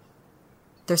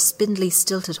 Their spindly,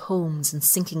 stilted homes and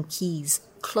sinking quays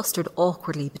clustered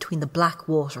awkwardly between the black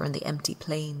water and the empty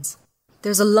plains.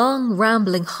 There's a long,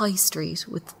 rambling high street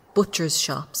with butchers'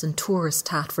 shops and tourist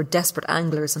tat for desperate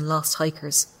anglers and lost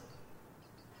hikers.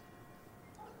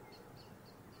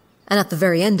 And at the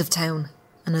very end of town,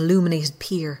 an illuminated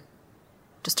pier.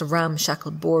 Just a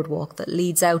ramshackle boardwalk that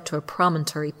leads out to a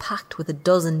promontory packed with a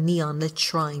dozen neon-lit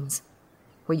shrines,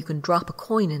 where you can drop a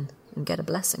coin in and get a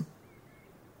blessing.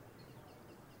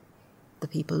 The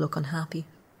people look unhappy,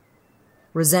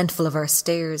 resentful of our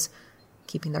stares,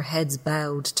 keeping their heads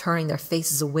bowed, turning their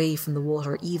faces away from the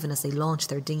water even as they launch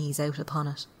their dinghies out upon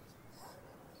it.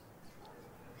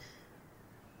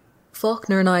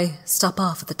 Faulkner and I stop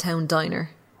off at the town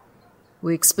diner.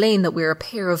 We explain that we're a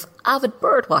pair of avid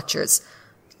birdwatchers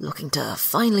looking to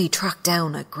finally track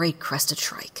down a great crested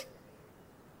shrike.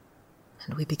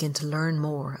 And we begin to learn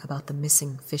more about the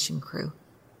missing fishing crew.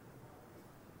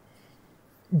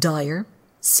 Dyer,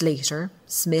 Slater,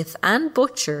 Smith and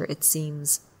Butcher, it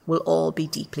seems, will all be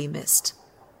deeply missed.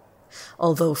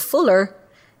 Although Fuller,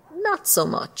 not so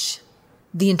much.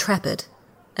 The Intrepid,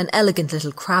 an elegant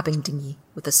little crabbing dinghy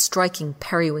with a striking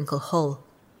periwinkle hull,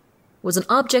 was an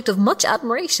object of much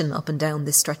admiration up and down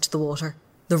this stretch of the water.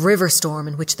 The river storm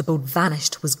in which the boat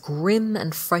vanished was grim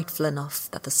and frightful enough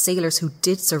that the sailors who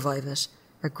did survive it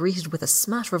are greeted with a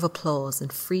smatter of applause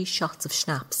and free shots of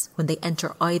schnapps when they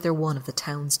enter either one of the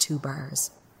town's 2 bars.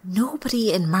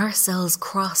 Nobody in Marcel's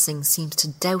Crossing seems to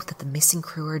doubt that the missing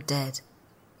crew are dead.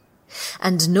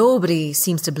 And nobody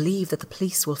seems to believe that the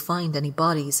police will find any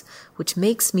bodies, which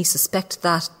makes me suspect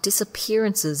that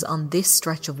disappearances on this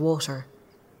stretch of water,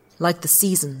 like the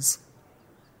seasons,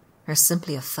 are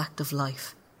simply a fact of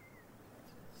life.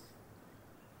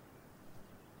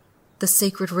 The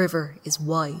sacred river is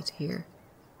wide here,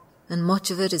 and much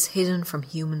of it is hidden from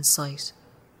human sight.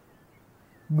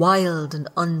 Wild and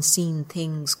unseen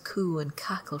things coo and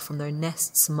cackle from their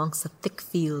nests amongst the thick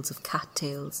fields of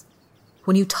cattails.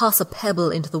 When you toss a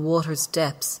pebble into the water's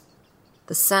depths,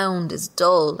 the sound is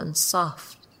dull and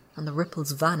soft, and the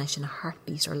ripples vanish in a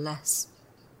heartbeat or less.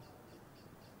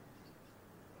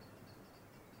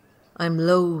 I'm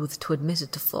loath to admit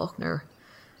it to Faulkner,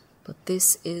 but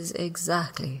this is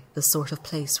exactly the sort of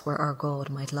place where our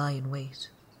God might lie in wait.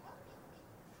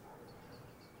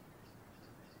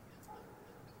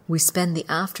 We spend the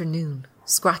afternoon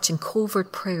scratching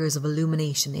covert prayers of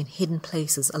illumination in hidden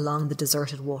places along the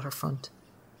deserted waterfront,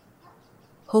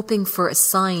 hoping for a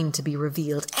sign to be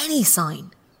revealed, any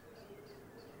sign,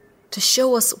 to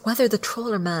show us whether the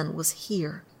trawler man was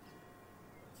here.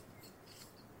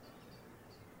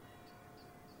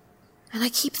 And I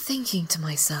keep thinking to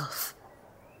myself,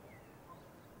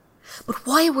 but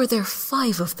why were there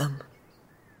 5 of them?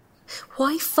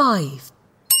 Why 5?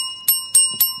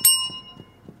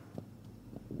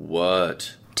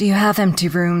 What? Do you have empty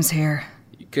rooms here?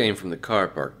 You came from the car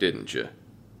park, didn't you?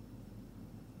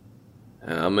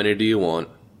 How many do you want?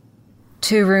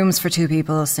 2 rooms for 2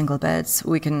 people, single beds.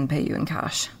 We can pay you in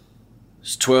cash.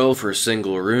 It's 12 for a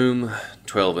single room,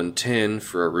 12 and 10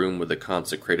 for a room with a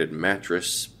consecrated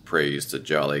mattress. Praise the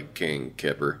jolly King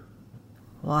Kipper.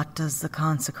 What does the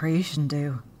consecration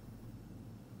do?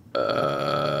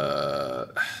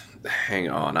 Hang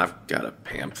on, I've got a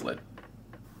pamphlet.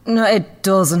 No, it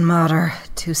doesn't matter.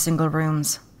 2 single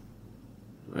rooms.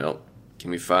 Well,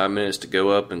 give me 5 minutes to go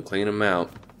up and clean them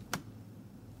out.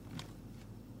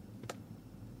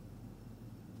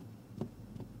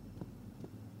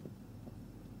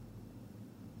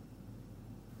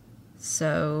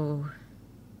 So,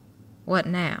 what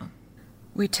now?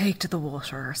 We take to the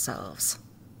water ourselves.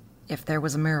 If there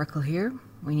was a miracle here,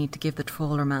 we need to give the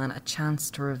trawler man a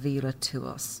chance to reveal it to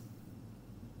us.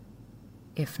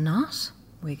 If not,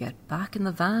 we get back in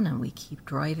the van and we keep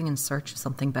driving in search of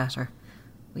something better.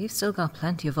 We've still got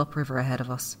plenty of upriver ahead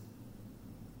of us.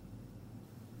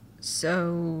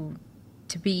 So,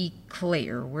 to be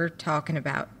clear, we're talking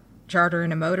about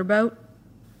chartering a motorboat?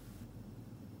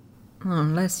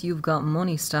 Unless you've got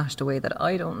money stashed away that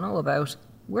I don't know about,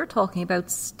 we're talking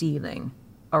about stealing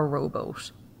a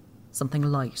rowboat. Something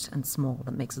light and small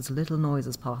that makes as little noise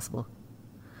as possible.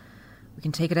 We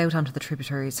can take it out onto the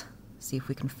tributaries, see if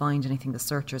we can find anything the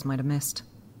searchers might have missed.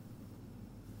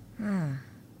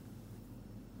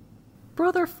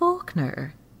 Brother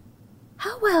Faulkner,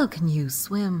 how well can you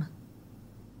swim?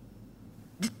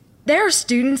 There are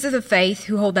students of the faith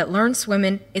who hold that learned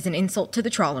swimming is an insult to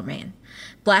the trawler man.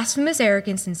 Blasphemous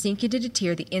arrogance and sinking to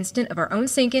deter the instant of our own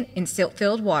sinking in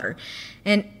silt-filled water.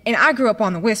 And I grew up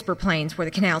on the Whisper Plains where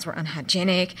the canals were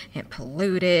unhygienic and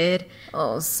polluted.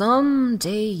 Oh,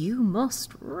 someday you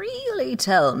must really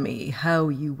tell me how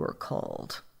you were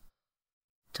called.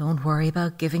 Don't worry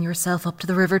about giving yourself up to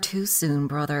the river too soon,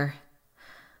 brother.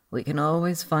 We can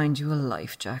always find you a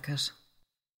life jacket.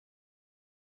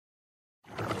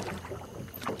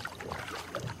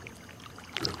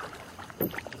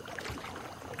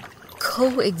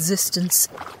 Coexistence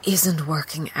isn't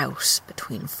working out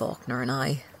between Faulkner and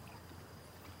I.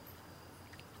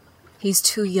 He's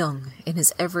too young in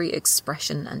his every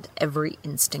expression and every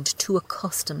instinct, too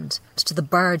accustomed to the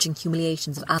barging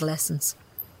humiliations of adolescence,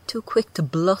 too quick to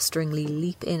blusteringly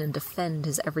leap in and defend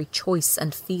his every choice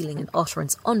and feeling and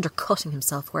utterance, undercutting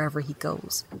himself wherever he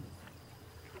goes.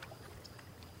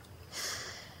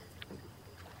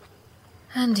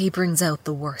 And he brings out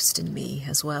the worst in me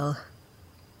as well.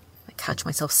 I catch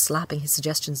myself slapping his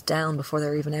suggestions down before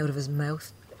they're even out of his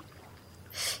mouth.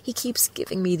 He keeps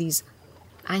giving me these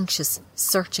anxious,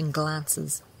 searching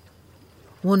glances,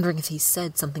 wondering if he's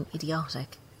said something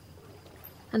idiotic.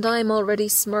 And I'm already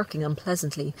smirking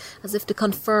unpleasantly, as if to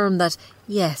confirm that,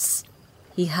 yes,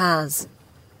 he has.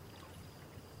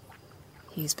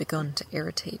 He's begun to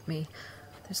irritate me.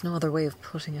 There's no other way of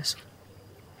putting it.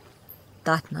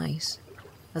 That night,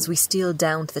 as we steal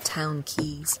down to the town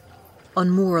quays,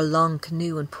 unmoor a long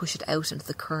canoe and push it out into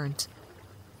the current,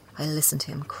 I listen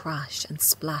to him crash and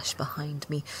splash behind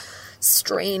me,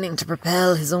 straining to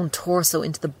propel his own torso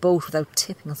into the boat without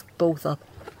tipping us both up.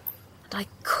 And I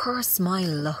curse my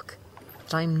luck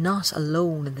that I'm not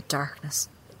alone in the darkness,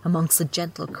 amongst the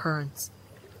gentle currents,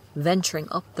 venturing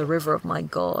up the river of my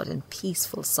God in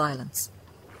peaceful silence.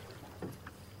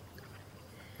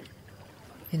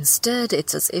 Instead,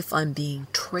 it's as if I'm being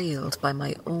trailed by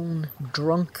my own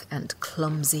drunk and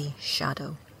clumsy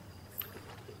shadow.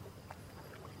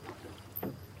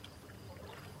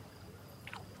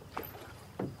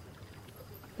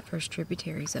 The first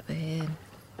tributary's up ahead.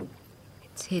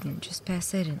 It's hidden just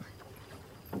past that inlet.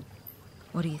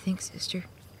 What do you think, sister?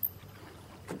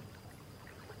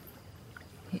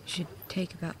 It should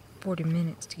take about 40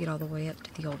 minutes to get all the way up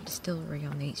to the old distillery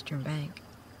on the eastern bank.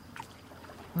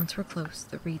 Once we're close,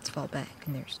 the reeds fall back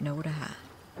and there's nowhere to hide.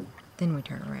 Then we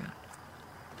turn around.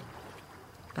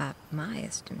 By my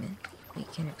estimate, we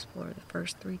can explore the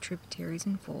first 3 tributaries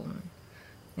in full and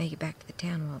make it back to the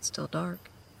town while it's still dark.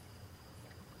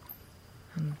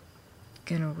 I'm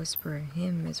gonna whisper a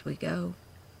hymn as we go.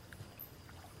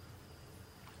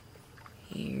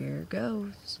 Here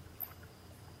goes.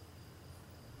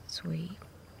 Sweet,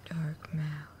 dark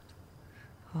mouth.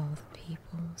 All the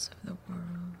peoples of the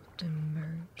world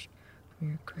emerge from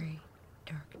your great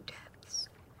dark depths.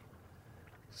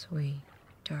 Sweet,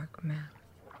 dark mouth,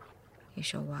 you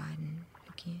shall widen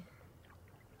again.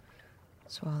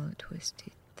 Swallow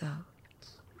twisted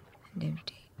thoughts and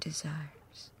empty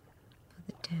desires for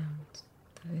the towns,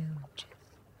 the villages.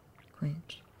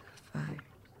 Quench the fire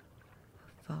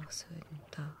of falsehood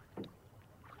and thought.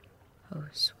 Oh,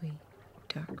 sweet,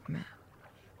 dark mouth.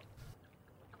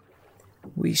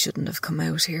 We shouldn't have come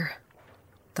out here.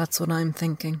 That's what I'm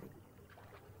thinking.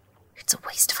 It's a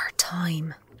waste of our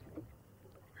time.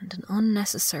 And and an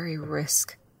unnecessary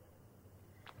risk.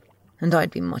 And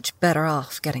I'd be much better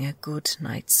off getting a good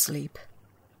night's sleep.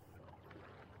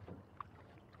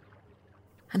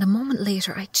 And a moment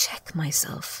later I check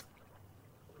myself.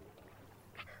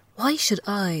 Why should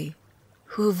I,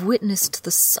 who have witnessed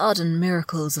the sodden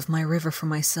miracles of my river for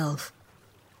myself,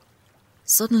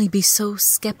 suddenly be so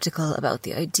sceptical about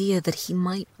the idea that he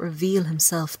might reveal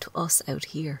himself to us out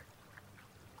here?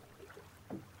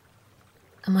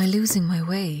 Am I losing my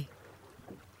way?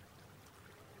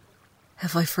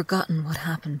 Have I forgotten what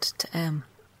happened to Em?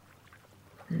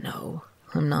 No,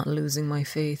 I'm not losing my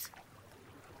faith.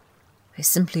 I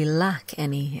simply lack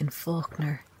any in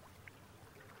Faulkner.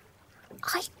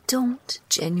 I don't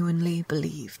genuinely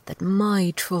believe that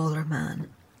my trawler man,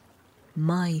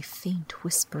 my faint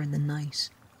whisper in the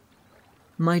night,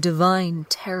 my divine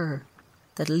terror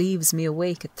that leaves me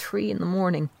awake at 3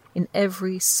 a.m. in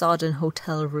every sodden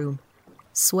hotel room,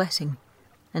 sweating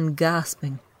and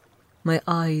gasping, my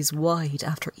eyes wide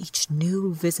after each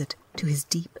new visit to his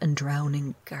deep and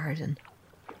drowning garden.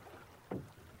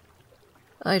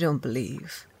 I don't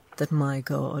believe that my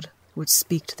God would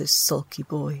speak to this sulky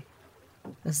boy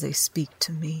as they speak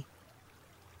to me.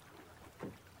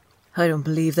 I don't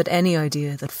believe that any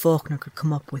idea that Faulkner could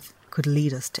come up with could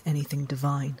lead us to anything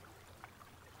divine.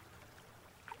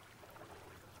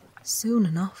 Soon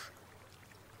enough,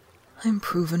 I'm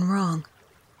proven wrong.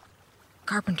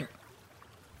 Carpenter.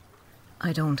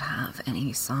 I don't have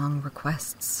any song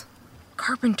requests.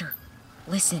 Carpenter,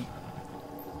 listen.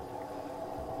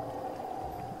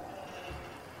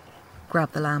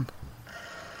 Grab the lamp.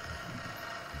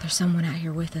 There's someone out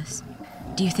here with us.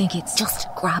 Do you think it's... Just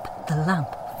grab the lamp,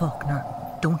 Faulkner.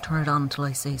 Don't turn it on until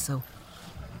I say so.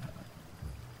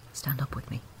 Stand up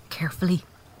with me. Carefully.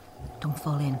 Don't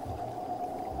fall in.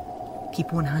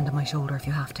 Keep one hand on my shoulder if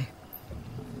you have to.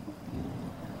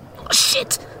 Oh,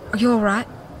 shit! Are you alright?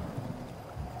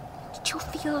 Did you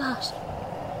feel that?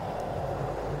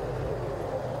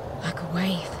 Like a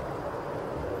wave.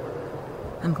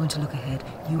 I'm going to look ahead.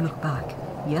 You look back.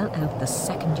 Yell out the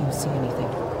second you see anything.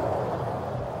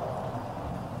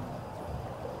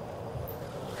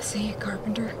 I see it,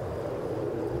 Carpenter.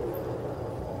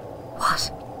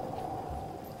 What?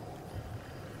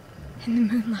 In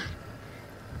the moonlight.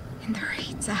 In the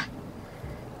reeds.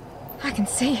 I can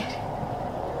see it.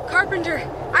 Carpenter,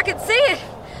 I can see it!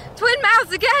 Twin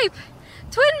mouths agape!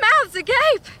 Twin mouths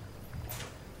agape!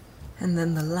 And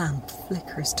then the lamp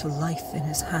flickers to life in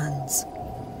his hands.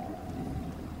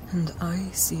 And I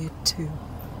see it too.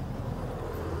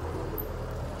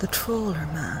 The trawler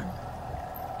man,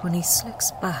 when he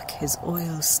slicks back his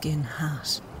oilskin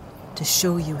hat to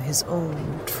show you his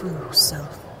own true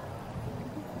self,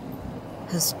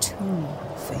 has 2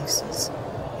 faces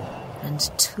and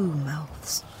 2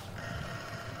 mouths.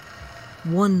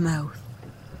 One mouth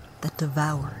that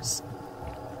devours,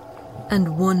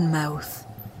 and one mouth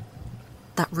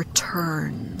that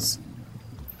returns.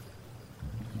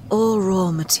 All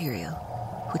raw material,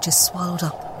 which is swallowed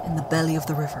up in the belly of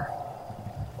the river,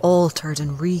 altered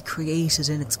and recreated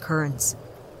in its currents,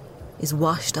 is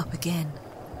washed up again,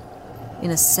 in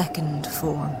a second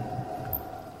form.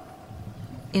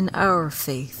 In our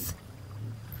faith,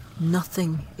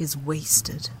 nothing is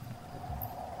wasted.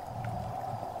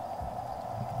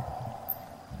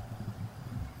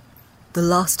 The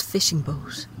lost fishing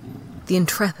boat, the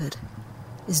Intrepid,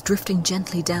 is drifting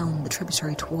gently down the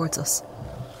tributary towards us,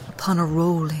 upon a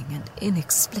rolling and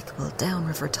inexplicable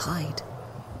downriver tide.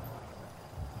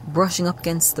 Brushing up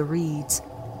against the reeds,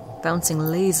 bouncing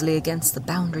lazily against the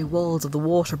boundary walls of the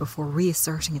water before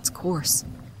reasserting its course.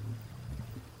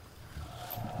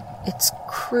 Its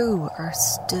crew are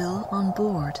still on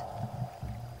board.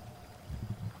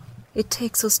 It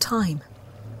takes us time,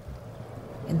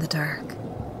 in the dark,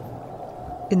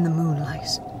 in the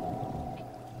moonlight,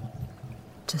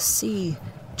 to see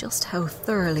just how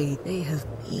thoroughly they have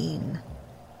been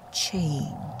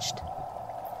changed.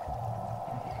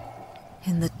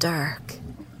 In the dark,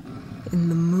 in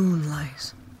the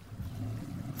moonlight,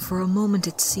 for a moment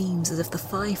it seems as if the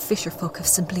 5 fisherfolk have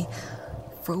simply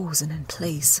frozen in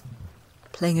place,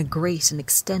 playing a great and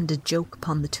extended joke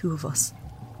upon the 2 of us,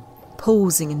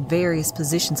 posing in various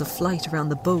positions of flight around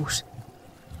the boat.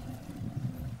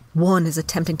 One is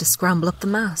attempting to scramble up the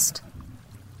mast.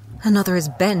 Another is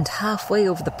bent halfway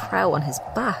over the prow on his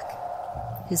back,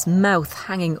 his mouth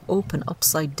hanging open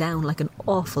upside down like an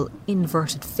awful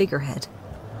inverted figurehead.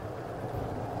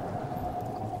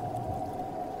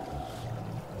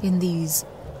 In these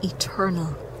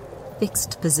eternal,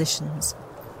 fixed positions,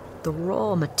 the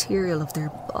raw material of their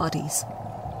bodies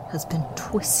has been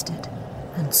twisted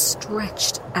and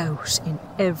stretched out in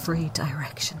every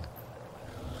direction.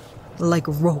 Like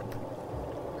rope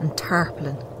and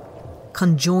tarpaulin,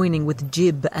 conjoining with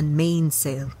jib and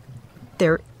mainsail,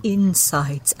 their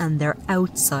insides and their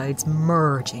outsides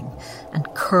merging and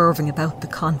curving about the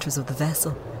contours of the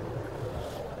vessel.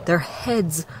 Their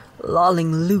heads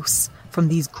lolling loose from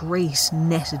these great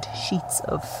netted sheets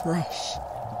of flesh.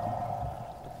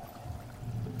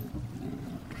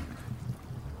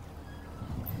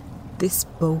 This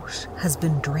boat has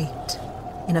been draped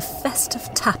in a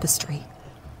festive tapestry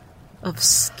of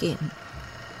skin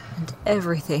and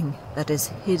everything that is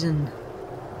hidden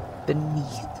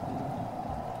beneath.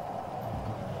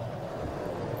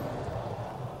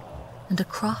 And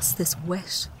across this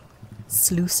wet,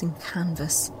 sluicing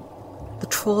canvas, the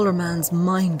trawlerman's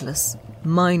mindless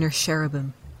minor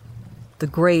cherubim, the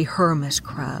grey hermit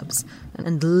crabs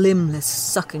and limbless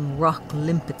sucking rock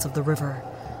limpets of the river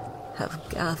have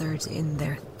gathered in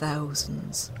their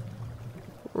thousands,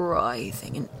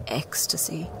 writhing in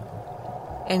ecstasy,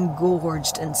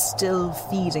 engorged and still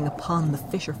feeding upon the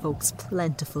fisherfolk's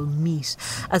plentiful meat,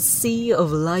 a sea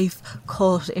of life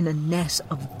caught in a net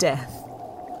of death.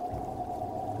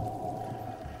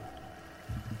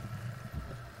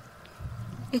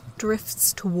 It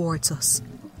drifts towards us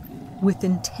with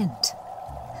intent,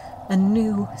 a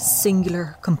new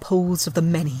singular composed of the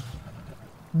many,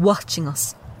 watching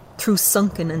us through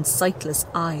sunken and sightless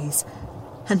eyes,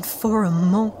 and for a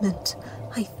moment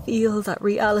I feel that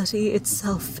reality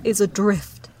itself is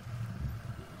adrift,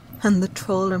 and the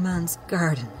trawlerman's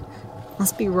garden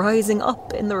must be rising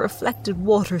up in the reflected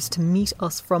waters to meet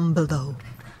us from below.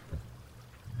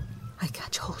 I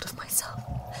catch hold of myself,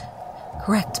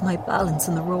 correct my balance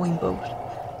in the rowing boat,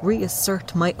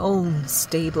 reassert my own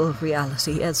stable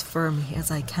reality as firmly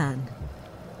as I can.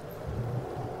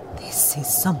 This is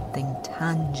something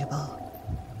tangible.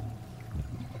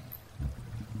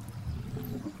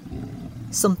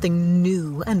 Something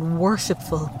new and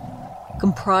worshipful,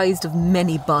 comprised of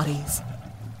many bodies.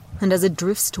 And as it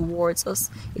drifts towards us,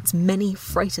 its many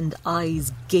frightened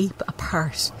eyes gape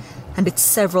apart, and its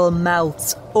several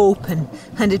mouths open,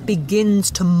 and it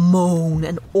begins to moan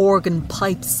an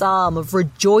organ-pipe psalm of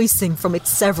rejoicing from its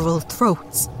several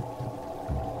throats.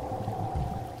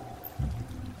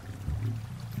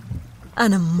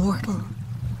 An immortal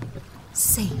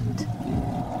saint.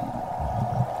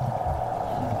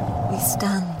 We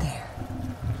stand there,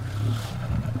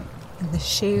 in the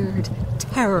shared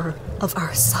terror of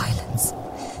our silence,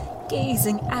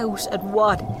 gazing out at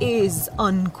what is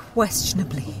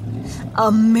unquestionably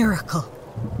a miracle.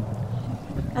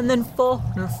 And then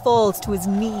Faulkner falls to his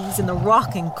knees in the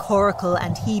rocking coracle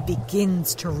and he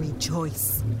begins to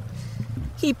rejoice.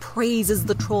 He praises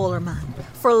the trawlerman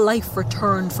for life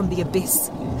returned from the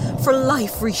abyss, for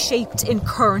life reshaped in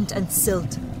current and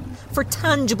silt, for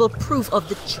tangible proof of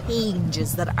the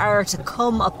changes that are to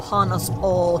come upon us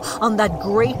all on that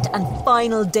great and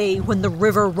final day when the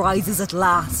river rises at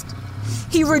last.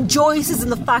 He rejoices in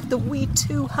the fact that we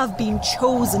too have been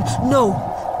chosen, no,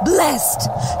 blessed,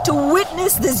 to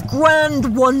witness this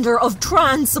grand wonder of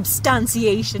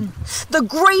transubstantiation, the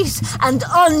great and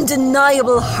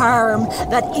undeniable harm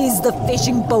that is the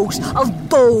fishing boat of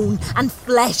bone and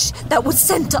flesh that was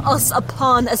sent to us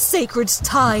upon a sacred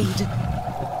tide.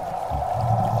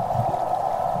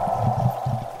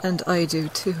 And I do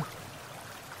too,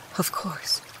 of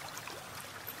course.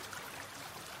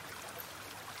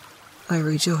 I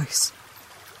rejoice.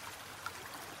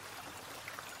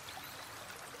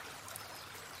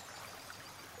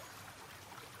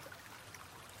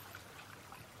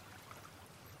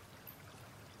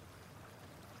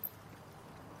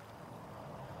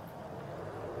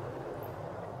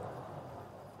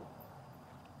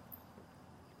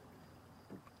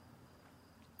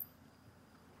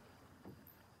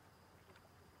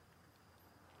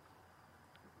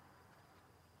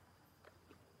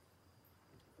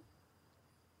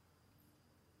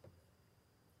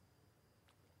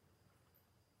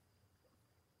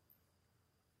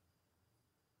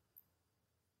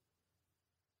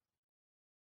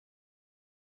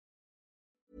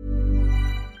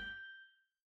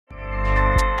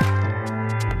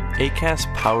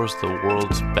 Acast powers the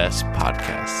world's best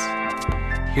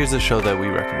podcasts. Here's a show that we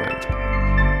recommend.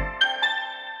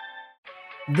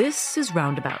 This is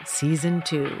Roundabout Season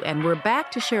 2, and we're back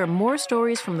to share more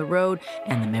stories from the road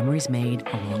and the memories made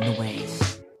along the way.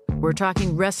 We're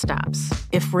talking rest stops,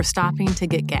 if we're stopping to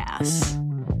get gas.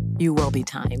 You will be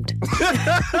timed.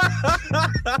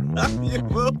 You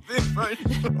will be for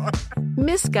sure.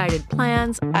 Misguided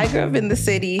plans. I grew up in the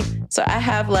city, so I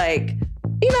have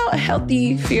a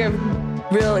healthy fear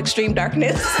of real extreme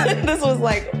darkness. This was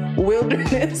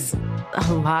wilderness.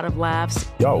 A lot of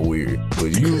laughs. Y'all weird,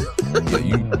 but you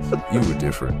were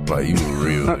different. Like, you were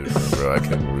real different, bro. I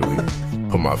can't really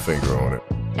put my finger on it.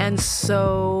 And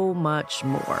so much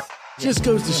more. Just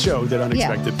goes to show that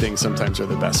unexpected things sometimes are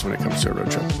the best when it comes to a road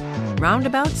trip.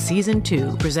 Roundabout Season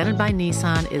 2, presented by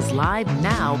Nissan, is live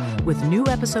now with new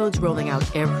episodes rolling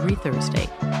out every Thursday.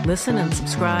 Listen and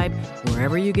subscribe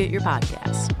wherever you get your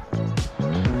podcasts.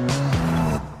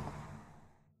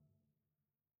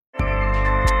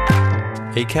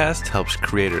 Acast helps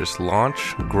creators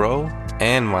launch, grow,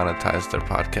 and monetize their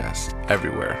podcasts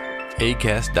everywhere.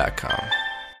 Acast.com.